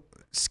little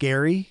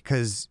scary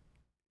because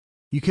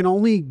you can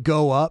only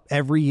go up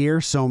every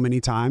year so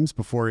many times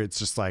before it's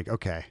just like,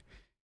 okay,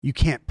 you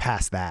can't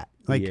pass that.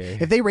 Like Yeah.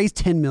 if they raise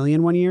 10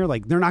 million one year,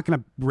 like they're not going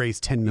to raise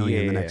 10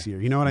 million the Yeah. next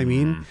year. You know what I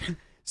mean? Mhm.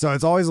 So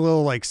it's always a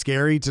little like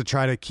scary to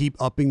try to keep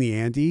upping the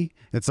ante.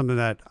 It's something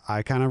that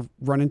I kind of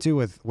run into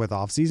with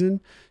off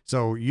season.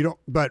 So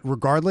but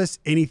regardless,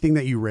 anything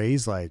that you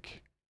raise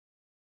like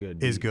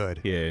is good.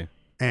 Yeah.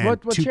 And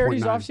What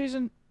charity's 2.9 off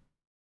season?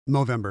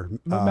 November.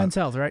 Men's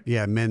Health, right?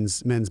 Yeah,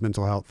 men's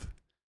mental health.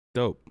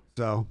 Dope.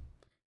 So,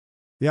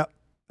 yep.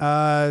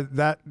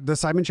 That the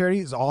Simon charity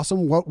is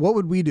awesome. What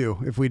would we do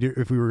if we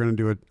were going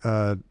to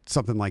do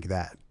something like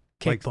that?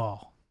 Like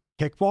Kickball.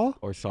 kickball?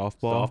 Or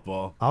softball.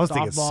 Softball. I was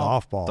thinking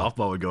softball.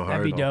 Softball would go That'd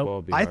hard. be dope. Softball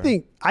would be I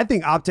hard.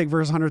 think Optic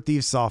versus 100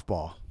 Thieves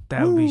softball.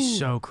 That would be Woo.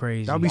 so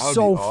crazy. That would be That would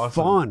so be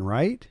awesome. fun,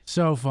 right?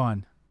 so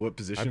fun. What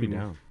position? I'd be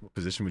down. What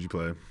position would you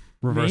play?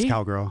 Reverse Me?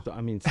 cowgirl. So,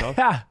 I mean, soft.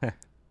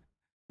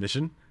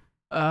 Mission?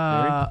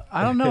 I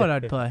don't know what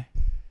I'd play.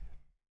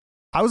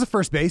 I was a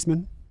first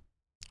baseman.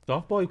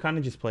 Softball, you kind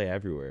of just play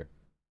everywhere.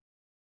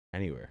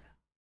 Anywhere.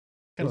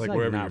 Kind It's of like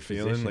wherever not you're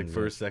feeling, like positions,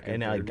 first, second,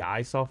 And third. like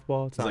guy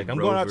softball, it's not like like I'm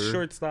going out rover.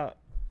 shortstop.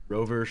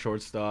 Rover,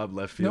 shortstop,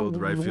 left field,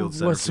 right field,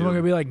 center What's someone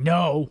field. gonna be like?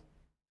 No,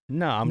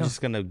 No, I'm No.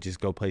 just gonna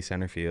go play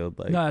center field.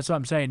 Like, no. That's what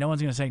I'm saying. No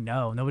one's gonna say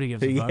no. Nobody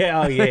gives a fuck.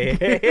 yeah, oh,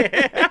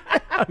 yeah.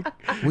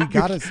 We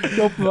gotta.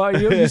 Go,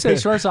 you say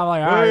shortstop. I'm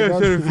like, all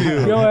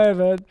right, go ahead,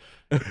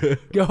 man.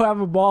 Go have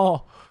a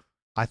ball.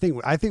 I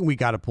think we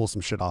got to pull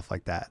some shit off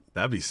like that.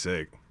 That'd be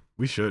sick.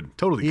 We should.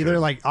 Totally Either could.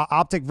 like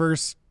Optic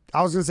versus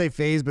I was gonna say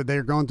phase, but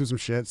they're going through some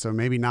shit, so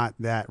maybe not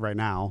that right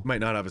now.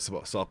 Might not have a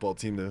softball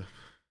team to.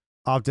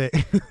 Optic,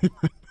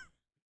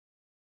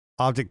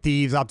 Optic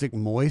Thieves, Optic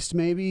Moist,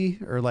 maybe,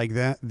 or like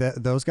that.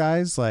 Those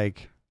guys,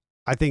 like,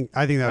 I think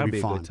that That'd would be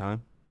a fun. good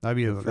time. That'd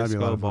be a lot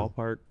Frisco of fun.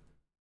 ballpark.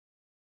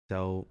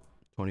 Sell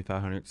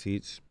 2,500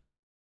 seats.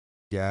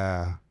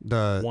 Yeah,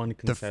 One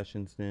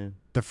concession stand.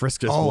 the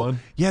Frisco. Just oh, one?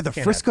 yeah, the Can't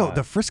have Frisco, five.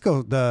 the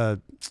Frisco,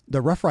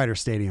 the Rough Rider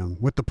Stadium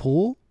with the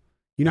pool.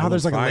 You know how That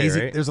there's was like fire, a lazy,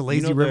 right? there's a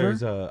lazy you know river.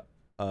 There's a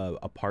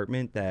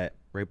apartment that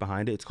right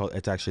behind it.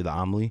 It's actually the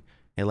Omni.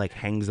 It like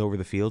hangs over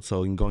the field,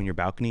 so you can go in your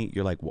balcony.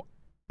 You're like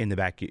in the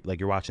back,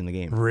 like you're watching the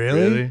game.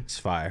 Really? It's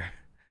fire.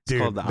 It's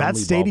Dude, called the that Omni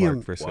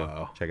stadium- Ballpark, Frisco.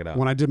 Wow. Check it out.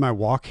 When I did my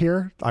walk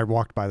here, I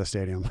walked by the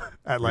stadium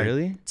at like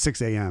Really?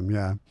 6 a.m.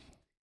 Yeah,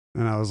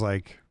 and I was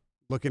like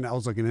looking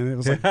in it. It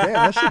was like,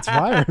 yeah, that shit's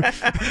fire.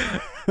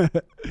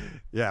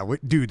 Yeah,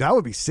 dude, that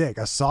would be sick.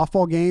 A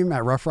softball game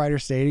at Rough Rider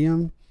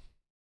Stadium,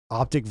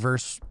 Optic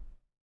versus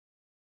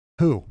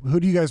who? Who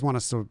do you guys want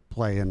us to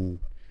play in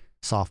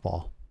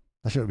softball?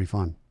 That shit would be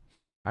fun.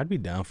 I'd be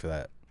down for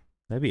that.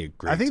 That'd be a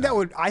great. I think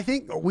time. I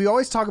think we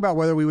always talk about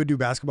whether we would do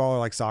basketball or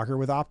like soccer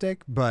with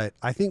Optic, but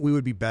I think we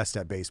would be best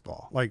at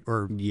baseball. Like,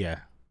 or Yeah.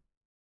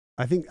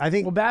 I think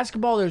Well,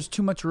 basketball, there's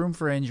too much room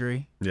for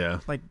injury.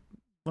 Yeah. Like,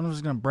 one of us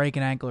is gonna break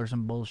an ankle or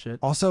some bullshit.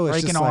 also it's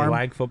break just an like arm.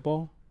 Flag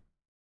football.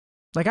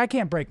 Like, I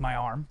can't break my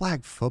arm.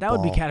 flag football. That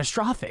would be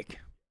catastrophic.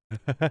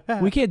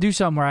 We can't do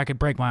something where I could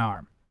break my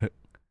arm.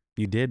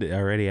 You did it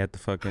already at the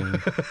fucking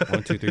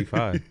 1, 2, 3,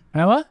 5.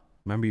 Huh, what?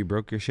 Remember you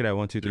broke your shit at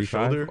 1, 2, 3, Your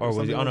 5? shoulder or Or was it?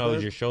 something Oh no, like it was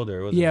that? your shoulder.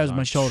 It wasn't Yeah, it your was my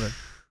arm. shoulder.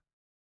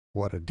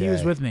 What a day. He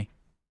was with me.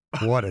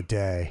 What a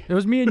day. It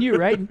was me and you,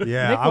 right?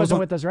 Yeah, Nick I was wasn't on-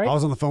 with us, right? I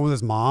was on the phone with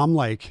his mom,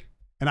 like,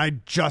 and I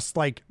just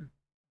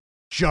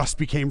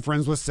became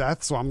friends with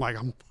Seth, so I'm like,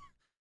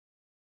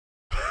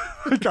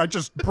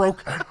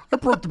 I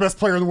broke the best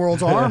player in the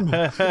world's arm.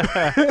 I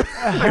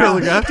gotta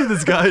look after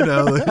this guy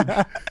now.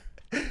 Like,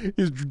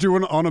 He's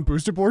doing it on a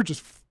booster board,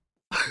 just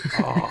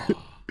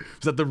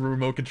is that the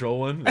remote control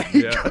one?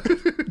 Yeah.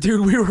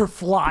 Dude, we were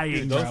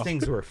flying, Those bro.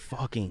 things were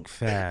fucking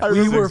fast. We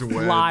Those were things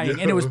went, flying,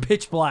 and it was yo.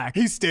 pitch black.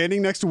 he's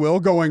standing next to Will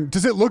going,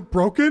 does it look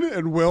broken?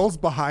 And Will's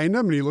behind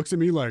him, and he looks at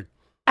me like,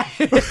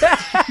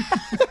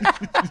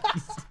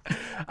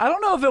 I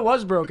don't know if it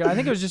was broken. I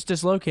think it was just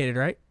dislocated,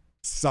 right?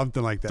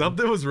 something like that.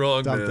 Something was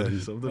wrong, Something.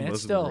 man. Something I mean,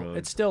 must have been wrong.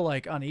 it's still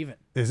like uneven.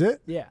 Is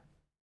it? Yeah.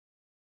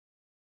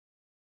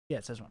 Yeah,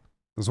 it says one.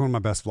 It was one of my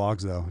best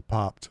vlogs, though. It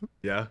popped.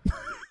 Yeah.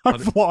 I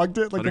vlogged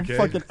it like a 100K?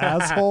 fucking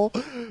asshole.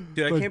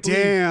 Dude, I Like, can't believe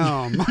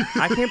damn.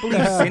 I can't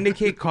believe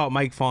Syndicate caught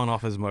Mike falling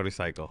off his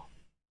motorcycle.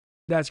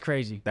 That's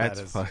crazy. That's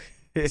is- fuck.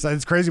 So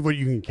it's crazy what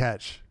you can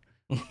catch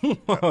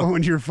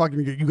when you're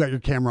you got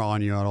your camera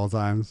on you at all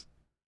times.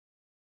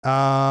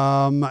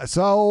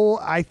 So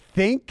I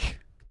think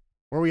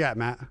where we at,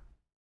 Matt?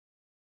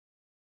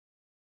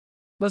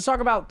 Let's talk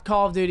about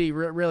Call of Duty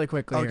really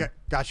quickly. Okay, Here.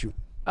 got you.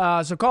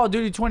 So Call of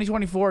Duty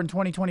 2024 and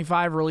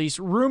 2025 release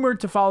rumored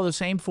to follow the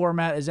same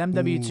format as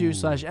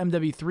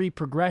MW2/MW3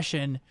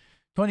 progression.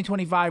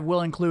 2025 will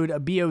include a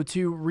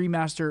BO2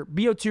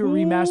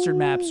 remastered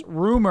maps.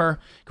 Rumor.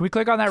 Can we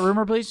click on that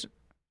rumor, please?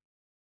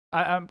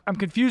 I'm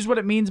confused what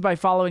it means by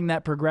following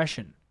that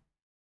progression.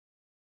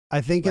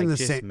 I think Like in the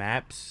just same.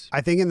 maps. I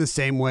think in the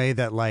same way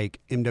that like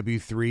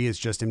MW3 is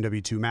just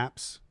MW2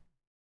 maps.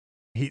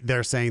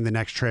 They're saying the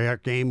next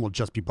Treyarch game will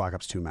just be Black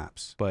Ops 2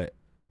 maps, But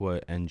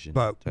what engine?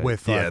 but type?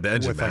 with Yeah, the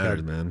engine with like matters,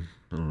 a, man.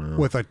 I don't know.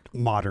 with a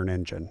modern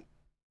engine.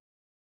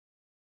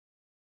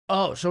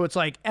 Oh, so it's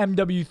like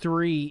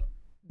MW3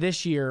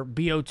 this year,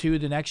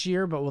 BO2 the next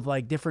year, but with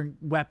like different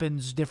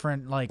weapons,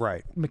 different like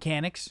Right.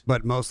 mechanics.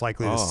 But most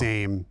likely the Oh.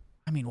 same.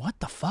 I mean, what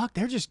the fuck?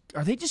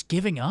 Are they just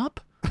giving up?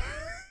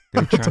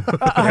 They're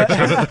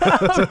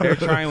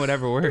trying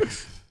whatever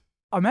works.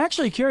 I'm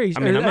actually curious.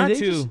 I mean, Are they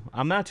just-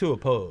 I'm not too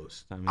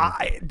opposed. I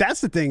mean,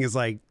 That's the thing is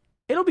like,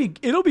 It'll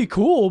be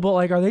cool, but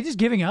like, are they just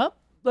giving up?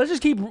 Let's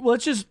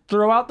just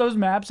throw out those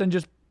maps and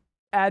just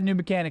add new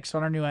mechanics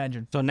on our new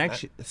engine.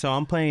 so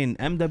I'm playing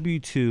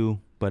MW2,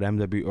 but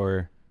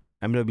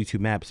MW2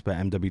 maps, but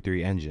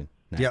MW3 engine.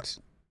 Next.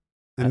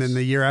 and then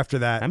the year after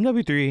that,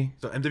 MW3.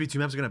 So MW2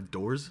 maps are gonna have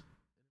doors.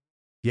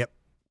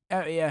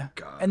 Yeah.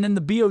 God. And then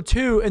the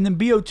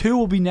BO2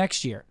 will be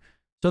next year.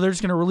 So they're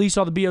just gonna release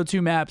all the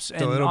BO2 maps and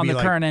so it'll on be the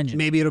like, current engine.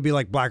 maybe it'll be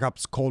like Black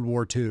Ops Cold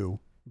War 2,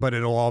 but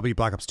it'll all be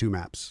Black Ops 2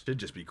 maps. Should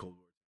just be Cold War.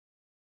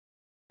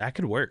 That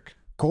could work.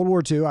 Cold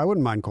War 2, I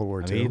wouldn't mind Cold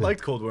War I 2. mean, I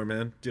liked Cold War,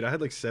 man. Dude, I had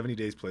like 70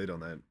 days played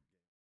on that.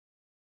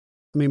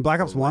 I mean,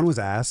 Black Ops Cold War 1 was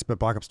ass, but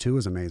Black Ops 2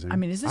 was amazing. I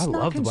mean, is this I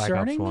not loved Black Ops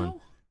concerning 1.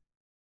 though?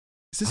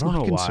 is this I don't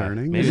not know why.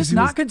 concerning? Maybe Is This this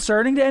not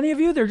concerning to any of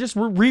you? They're just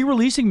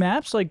re-releasing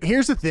maps. Like,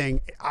 Here's the thing.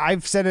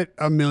 I've said it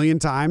a million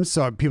times,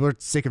 so people are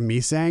sick of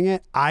me saying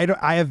it. I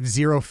have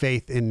zero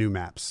faith in new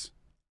maps.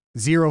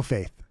 Zero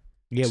faith.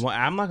 Yeah, well,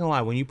 I'm not gonna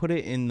lie. When you put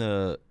it in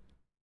the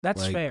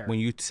that's like, fair. when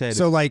you said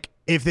So, like,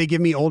 if they give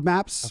me old I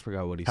maps,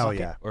 forgot what he hell said.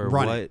 yeah. Or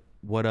Run it.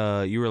 what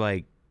you were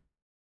like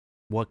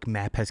what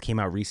map has came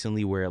out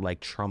recently where it like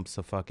trumps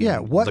a fucking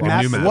what Like a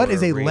map? new map What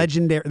is or a raid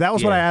legendary? That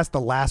was what Yeah. I asked the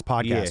last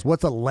podcast. Yeah.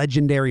 What's a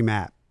legendary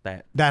map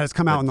that that has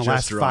come out in the just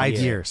last dropped? 5 Yeah.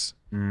 years?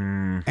 Mm,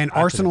 And couldn't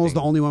Arsenal is the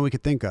think. only one we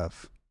could think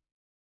of.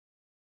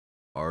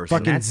 Arsenal.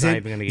 Fucking that's not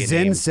even gonna get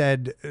Zen named.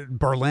 said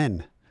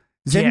Berlin.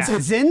 Yeah.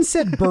 Zen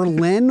said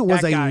Berlin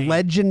was That a guy-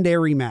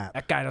 legendary map.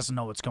 That guy doesn't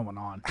know what's going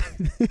on.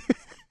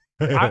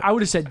 I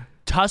would have said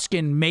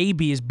Tuscan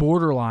maybe is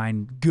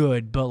borderline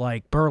good, but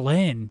like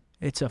Berlin,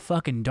 it's a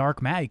fucking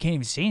dark map. You can't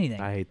even see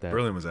anything. I hate that.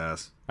 Berlin was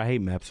ass. I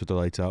hate maps with the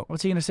lights out.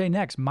 What's he gonna say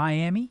next?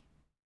 Miami?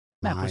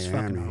 Map was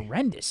fucking Miami.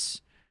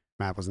 horrendous.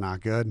 Map was not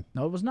good.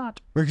 No, it was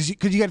not. Because you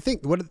got to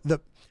think, what are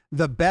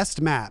the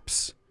best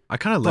maps I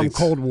kind of from liked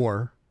Cold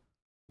War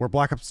were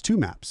Black Ops 2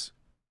 maps,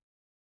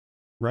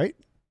 right?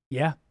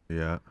 Yeah,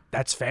 Yeah.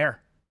 that's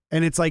fair.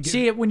 And it's like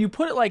See, when you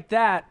put it like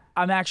that,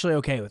 I'm actually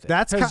okay with it.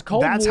 that's 'Cause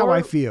Cold that's how War,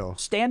 I feel.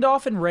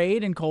 Standoff and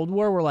Raid and Cold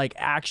War were like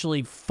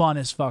actually fun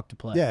as fuck to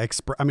play. Yeah,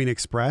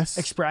 Express.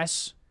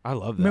 Express. I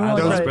love I mean, we that.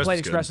 only Those- played, Express played is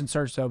Express good. and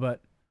Search though, but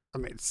I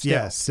mean,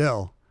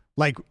 still.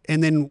 Like,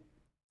 and then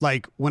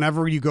like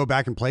whenever you go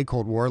back and play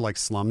Cold War, like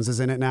Slums is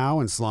in it now,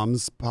 and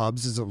Slums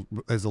Pubs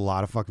is a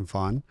lot of fucking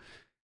fun.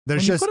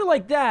 There's when just you put it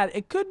like that,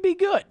 it could be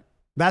good.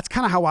 that's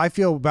kind of how I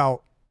feel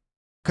about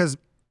because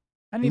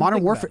I didn't even Modern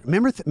think Warfare.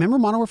 about it. Remember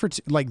Modern Warfare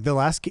 2, like the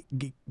last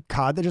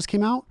COD that just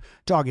came out?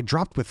 Dog, it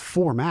dropped with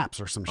 4 maps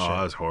or some shit. Oh,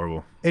 that was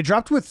horrible. It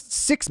dropped with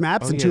 6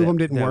 maps and 2 of them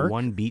didn't that work.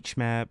 One beach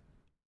map.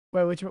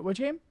 Wait, which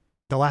game?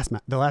 The last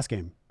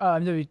game.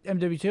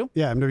 MW2.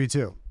 Yeah,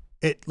 MW2.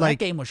 It That like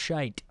game was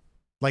shite.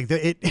 like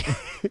it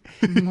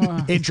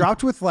it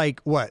dropped with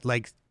like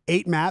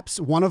 8 maps.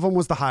 One of them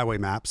was the highway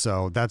map,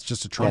 so that's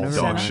just a troll. never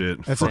Dog said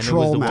shit. That's a And it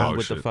troll was the map. one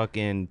with the Shit.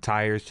 fucking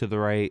tires to the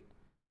right,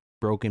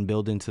 broken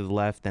building to the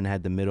left, then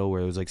had the middle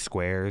where it was like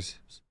squares.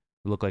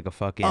 It looked like a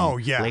fucking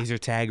laser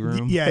tag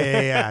room.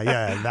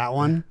 Yeah, that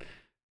one.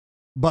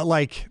 But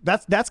like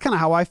that's kind of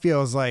how I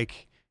feel. Is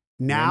like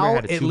now Remember,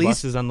 it had at two least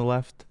buses on the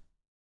left,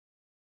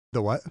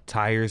 the what?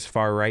 tires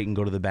far right, and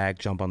go to the back,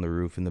 jump on the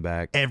roof in the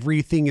back.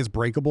 Everything is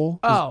breakable.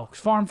 Oh,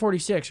 Farm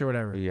 46 or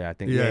whatever. Yeah, I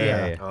think. Yeah,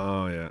 Yeah. yeah.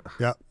 Oh, yeah.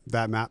 Yep,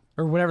 that map.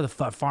 Or whatever the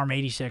fuck. Farm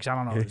 86. I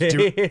don't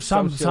know.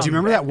 Some Some- shit. Do you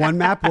remember that one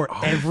map where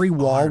every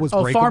wall was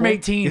Oh, breakable? Farm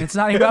 18. It's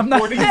not even. I'm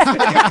not,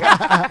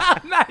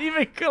 I'm not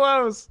even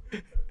close.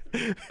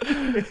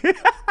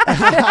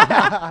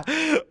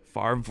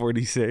 Farm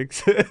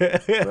 46.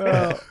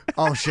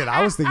 Oh shit,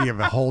 I was thinking of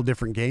a whole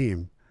different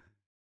game.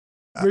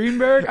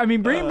 Greenberg. I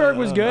mean, Greenberg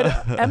was good.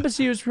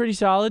 Embassy was pretty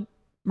solid.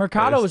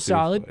 Mercado was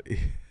solid.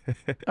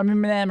 I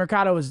mean,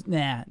 Mercado was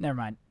never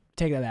mind.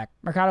 Take that back.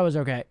 Mercado was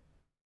okay,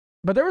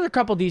 but there was a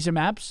couple decent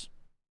maps.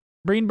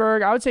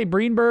 Greenberg, I would say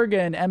Greenberg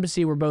and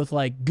Embassy were both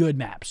like good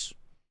maps.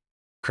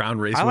 Crown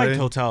Raceway. I liked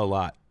Hotel a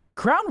lot.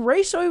 Crown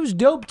Raceway was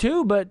dope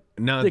too, but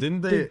No, the-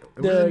 didn't they? the-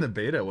 It was in the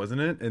beta,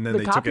 wasn't it? And then the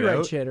they took it copyright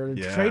out. shit or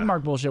the Yeah.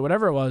 trademark bullshit,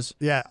 whatever it was.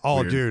 Yeah. Oh,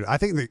 Weird. dude, I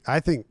think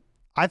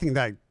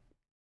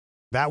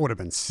that would have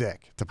been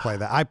sick to play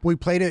that. We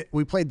played it.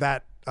 We played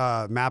that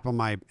map in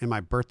my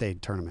birthday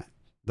tournament,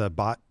 the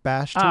bot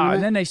bash tournament.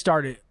 And then they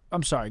started.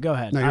 I'm sorry. Go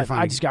ahead. No, you're I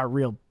fine. just got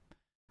real.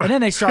 And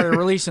then they started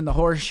releasing the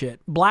horse shit.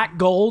 Black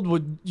Gold.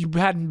 You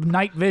had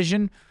night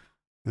vision.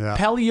 yeah.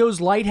 Pelio's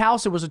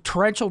Lighthouse. It was a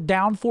torrential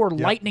downpour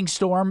lightning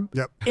storm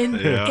Yep. in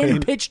Yeah. in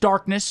pitch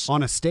darkness.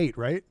 On a state,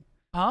 right?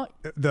 Huh?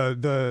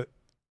 The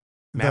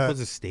Map was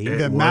a state. It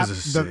the was map a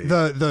state.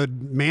 the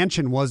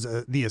mansion was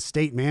the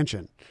estate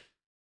mansion.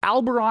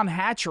 Alberon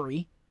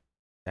Hatchery.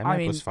 That map I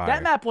mean, was fire.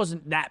 that map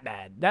wasn't that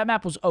bad. That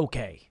map was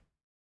okay,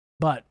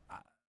 but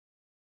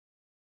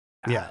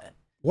Yeah.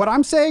 What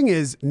I'm saying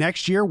is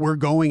next year we're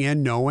going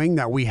in knowing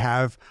that we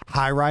have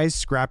high rise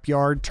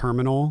scrapyard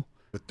terminal.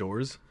 With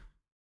doors.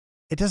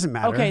 It doesn't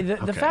matter. okay.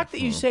 The Okay, fact that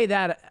you well. say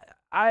that,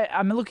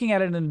 I'm looking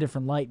at it in a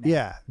different light now.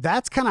 Yeah,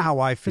 that's kind of how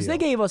I feel. Because they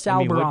gave us I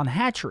mean, Alberon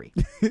Hatchery.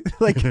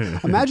 like,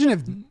 imagine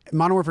if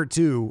Modern Warfare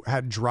 2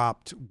 had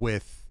dropped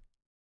with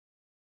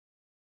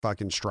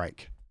fucking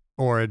Strike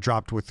or it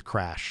dropped with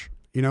Crash.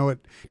 You know,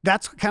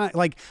 that's kind of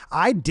like,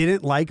 I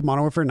didn't like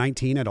Modern Warfare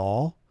 19 at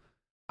all,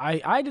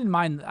 I didn't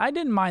mind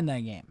that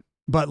game.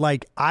 but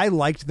like, I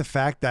liked the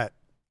fact that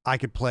I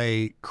could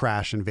play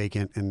Crash and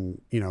Vacant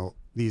and, you know,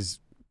 these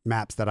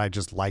maps that I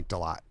just liked a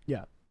lot.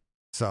 Yeah.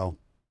 So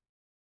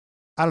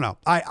I don't know.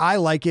 I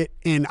like it.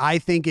 And I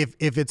think if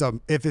it's a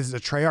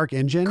Treyarch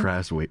engine,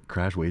 Crash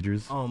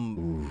wagers. Oh.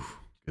 Ooh,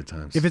 good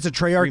times. if it's a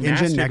Treyarch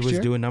engine Remastered next was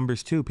year, doing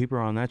numbers too. People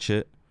are on that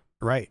shit.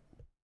 right.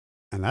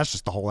 And that's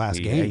just the whole ass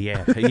Yeah, game.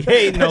 yeah. Yeah, no,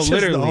 That's just the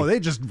literally. whole- they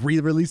just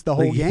re-released the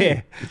whole Yeah.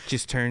 game.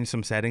 Just turn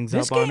some settings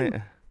This up on game-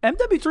 it.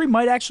 MW3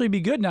 might actually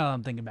be good now that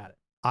I'm thinking about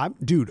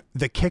it. Dude,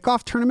 the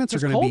kickoff tournaments are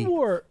Because going to Cold be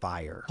War-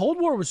 fire. Cold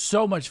War was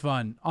so much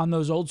fun on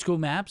those old school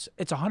maps.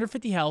 It's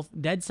 150 health,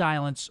 dead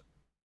silence,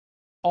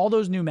 all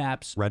those new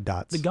maps. Red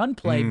dots. The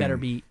gunplay Mm. better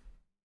be.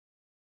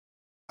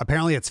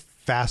 Apparently, it's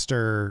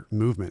faster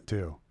movement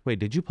too. Wait,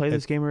 did you play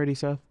this game already,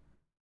 Seth?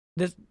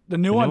 The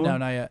new The one? new No, one?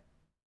 not yet.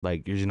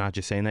 Like, you're not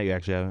just saying that, you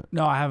actually haven't?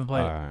 No, I haven't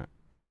played All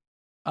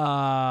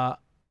right. it.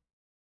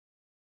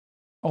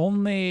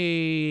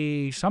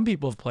 Only some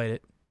people have played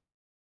it.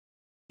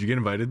 Did you get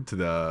invited to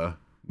the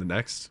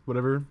next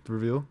whatever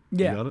reveal?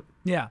 Yeah. You got it?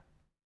 Yeah.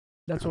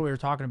 That's what we were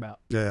talking about.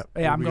 Yeah.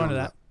 Yeah, I'm we'll be going on to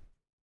that.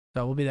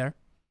 So we'll be there.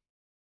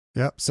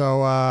 Yep.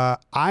 So I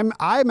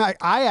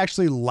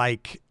actually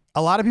like,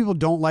 a lot of people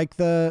don't like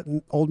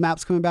the old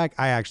maps coming back.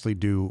 I actually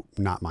do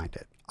not mind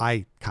it.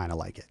 I kind of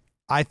like it.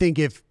 I think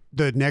if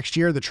the next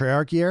year, the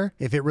Treyarch year,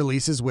 if it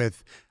releases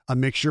with a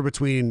mixture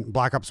between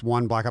Black Ops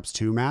 1, Black Ops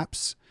 2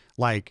 maps,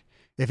 like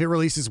if it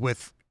releases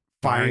with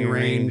firing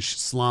range,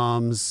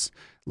 slums,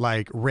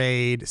 like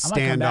raid, I might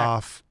come back.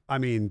 standoff, I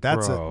mean,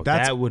 that's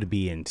that would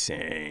be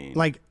insane.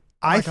 like,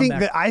 I I come think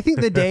back.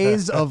 the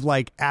days of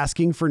like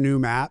asking for new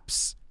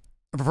maps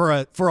for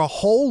a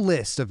whole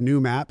list of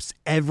new maps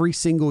every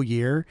single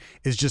year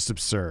is just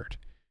absurd.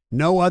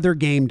 No other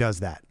game does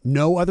that.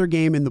 No other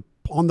game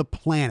on the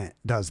planet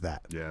does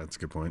that. Yeah, that's a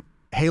good point.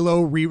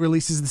 Halo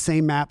re-releases the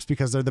same maps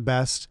because they're the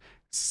best.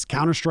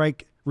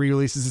 Counter-Strike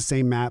re-releases the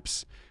same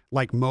maps.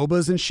 Like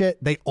MOBAs and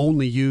shit, they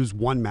only use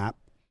one map.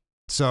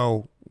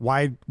 So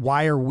why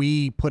are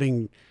we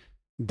putting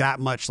that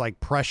much like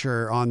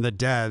pressure on the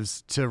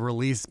devs to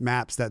release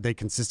maps that they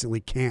consistently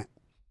can't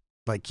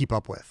like keep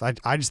up with?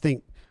 I just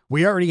think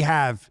we already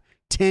have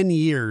 10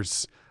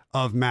 years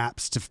of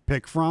maps to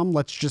pick from.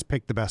 Let's just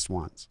pick the best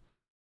ones.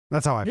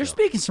 That's how I You're feel.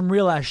 speaking some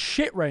real ass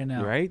shit right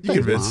now. right? You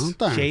convinced.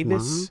 Thanks,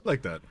 Chavis.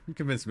 Like that. You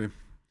convinced me. You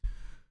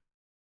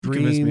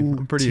Dream convinced me.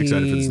 I'm pretty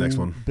excited for this next team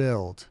one.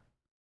 Build.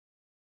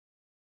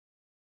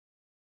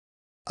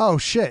 Oh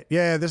shit.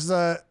 Yeah, this is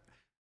a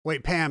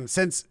wait, Pam,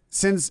 since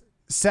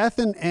Seth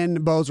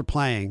and Bose are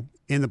playing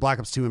in the Black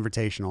Ops 2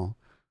 Invitational,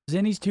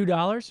 Zinni's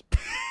 $2?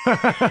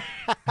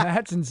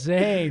 That's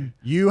insane.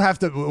 you have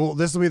to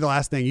this will be the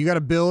last thing. You got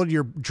to build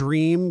your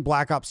dream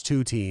Black Ops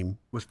 2 team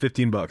With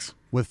 $15.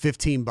 with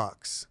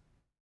 $15.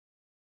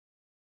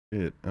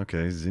 Shit.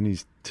 Okay.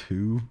 Zinni's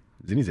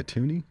a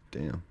toonie?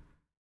 Damn.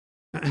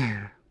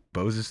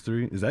 Bose is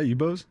 3. Is that you,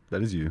 Bose?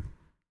 That is you.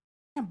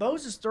 Man,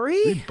 Bose is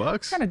 $3?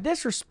 $3? Kind of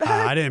disrespect.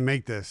 I didn't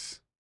make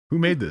this. Who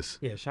made this?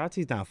 Yeah,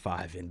 Shotzi's down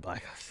 5 in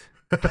Black Ops.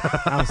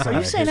 I'm Are sorry.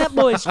 you saying that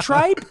boy's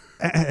tripe?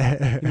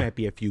 He might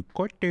be a few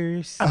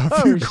quarters.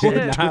 Oh,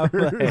 shit. Nah, I'm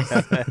playing.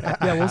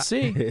 Yeah, we'll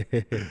see. You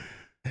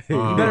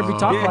You better be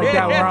talking like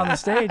that when we're on the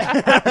stage.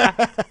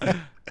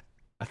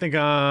 I think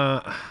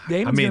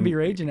Damon's going to be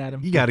raging at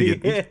him. you gotta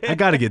get I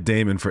gotta get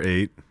Damon for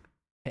 8.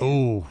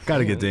 Oh,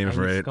 Gotta get Damon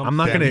for 8. Scum I'm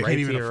not bag gonna right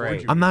even to your afford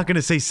right. you. I'm not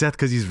gonna say Seth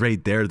because he's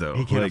right there though.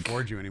 he can't Like,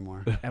 afford you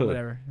anymore. Yeah,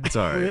 whatever. it's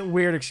all right.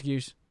 Weird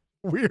excuse.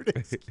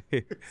 Weird.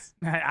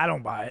 I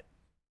don't buy it.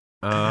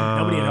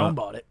 Nobody at home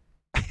bought it.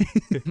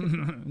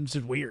 This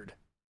is weird.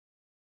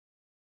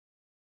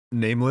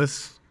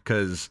 Nameless,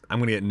 because I'm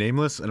gonna get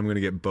Nameless and I'm gonna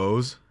get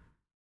Bose.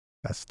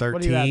 That's 13.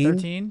 What do you got?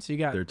 13? So you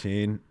got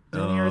 13.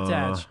 Zinni or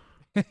Attach.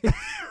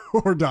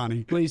 Or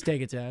Donnie. Please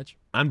take Attach.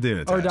 I'm doing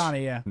Attach. Or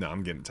Donnie, yeah. No,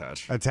 I'm getting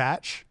Attach.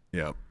 Attach.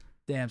 Yeah.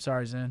 Damn,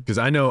 sorry, Zen. Because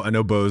I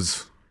know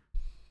Bose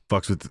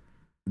fucks with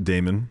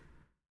Damon.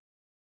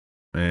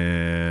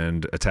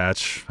 And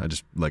Attach. I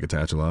just like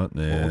Attach a lot.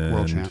 And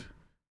World champ.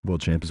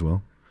 World champ as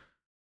well.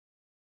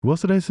 Who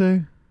else did I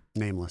say?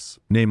 Nameless.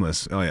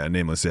 Nameless. Oh yeah,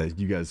 Nameless. Yeah,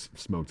 you guys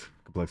smoked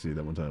Complexity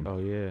that one time. Oh,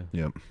 yeah.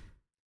 Yep.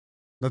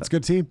 That's a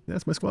good team.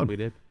 That's my squad. We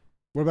did.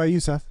 What about you,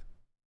 Seth?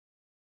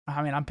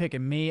 I mean, I'm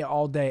picking me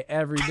all day,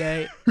 every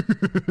day.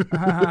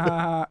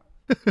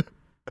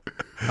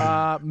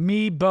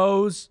 Me,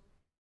 Bose.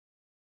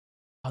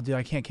 Oh, dude,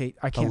 I can't take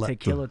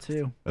Killa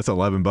too. That's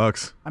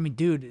 $11. I mean,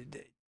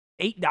 dude,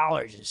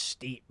 $8 is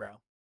steep, bro.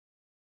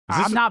 Is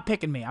this- I'm not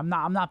picking me. I'm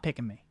not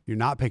picking me. You're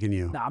not picking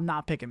you. No, I'm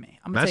not picking me.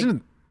 I'm gonna Imagine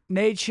take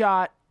Nade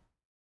Shot,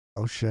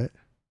 Oh shit.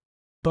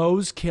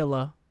 Bose,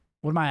 Killa.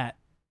 What am I at?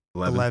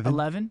 11.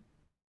 11.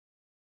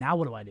 Now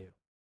what do I do?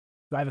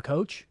 Do I have a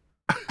coach?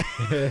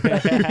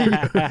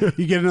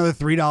 You get another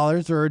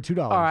 $3 or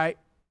 $2. All right.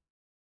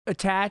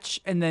 Attach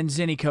and then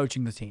Zinni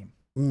coaching the team.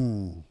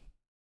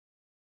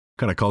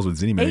 Kind of calls with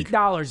Zinni make.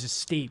 $8 is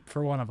steep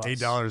for one of us.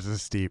 $8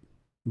 is steep.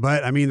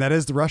 But I mean, that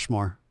is the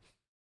Rushmore.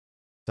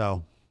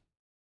 So.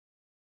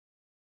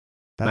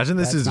 Imagine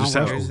this is just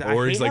how Rushmore. I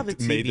Orgs hate how like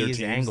the made their TV is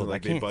teams angled. and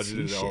like I they can't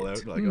budgeted see it all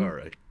shit. out. Like, all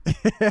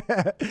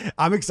right.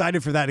 I'm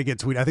excited for that to get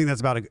tweeted. I think that's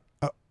about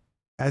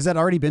has that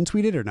already been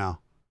tweeted or no?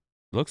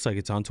 Looks like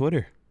it's on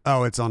Twitter.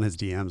 Oh, it's on his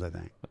DMs, I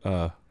think.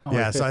 Oh,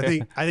 Yeah, so I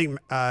think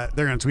they're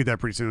gonna tweet that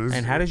pretty soon.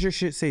 And how does your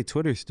shit say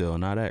Twitter still,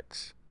 not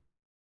X?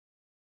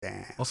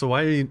 Damn. Also,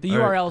 why are you the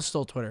URL is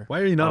still Twitter.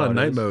 Why are you not Oh, on it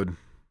night is? mode?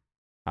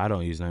 I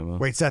don't use night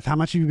mode. Wait, Seth, how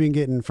much have you been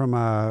getting from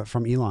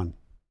Elon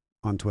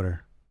on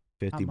Twitter?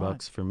 How $50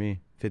 much? for me.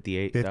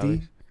 $58.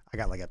 50? I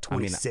got like a I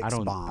mean, 26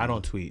 bomb. I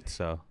don't tweet,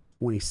 so.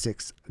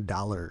 $26.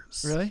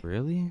 Really?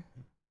 Really?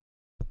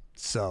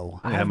 So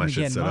I I have haven't my been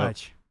shit getting set up.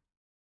 much.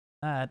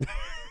 That.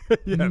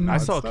 yeah, I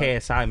saw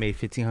KSI made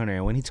 $1,500,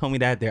 and when he told me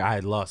that, I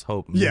had lost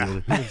hope. Yeah.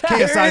 immediately.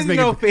 KSI's There is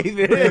making no faith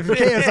in if it.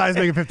 KSI's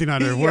making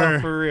 1,500,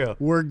 Yeah, for real.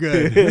 we're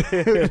good.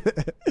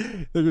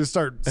 They're gonna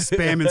start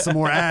spamming some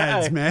more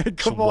ads, man.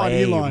 Come on,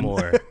 Way Elon.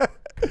 more.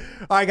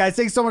 right, guys.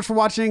 Thanks so much for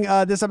watching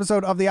this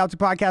episode of the Out to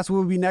Podcast. We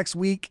will be next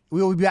week.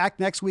 We will be back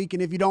next week.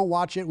 And if you don't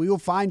watch it, we will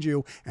find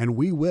you and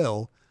we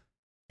will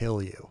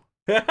kill you.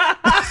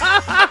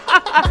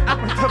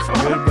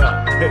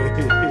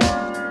 Goodbye.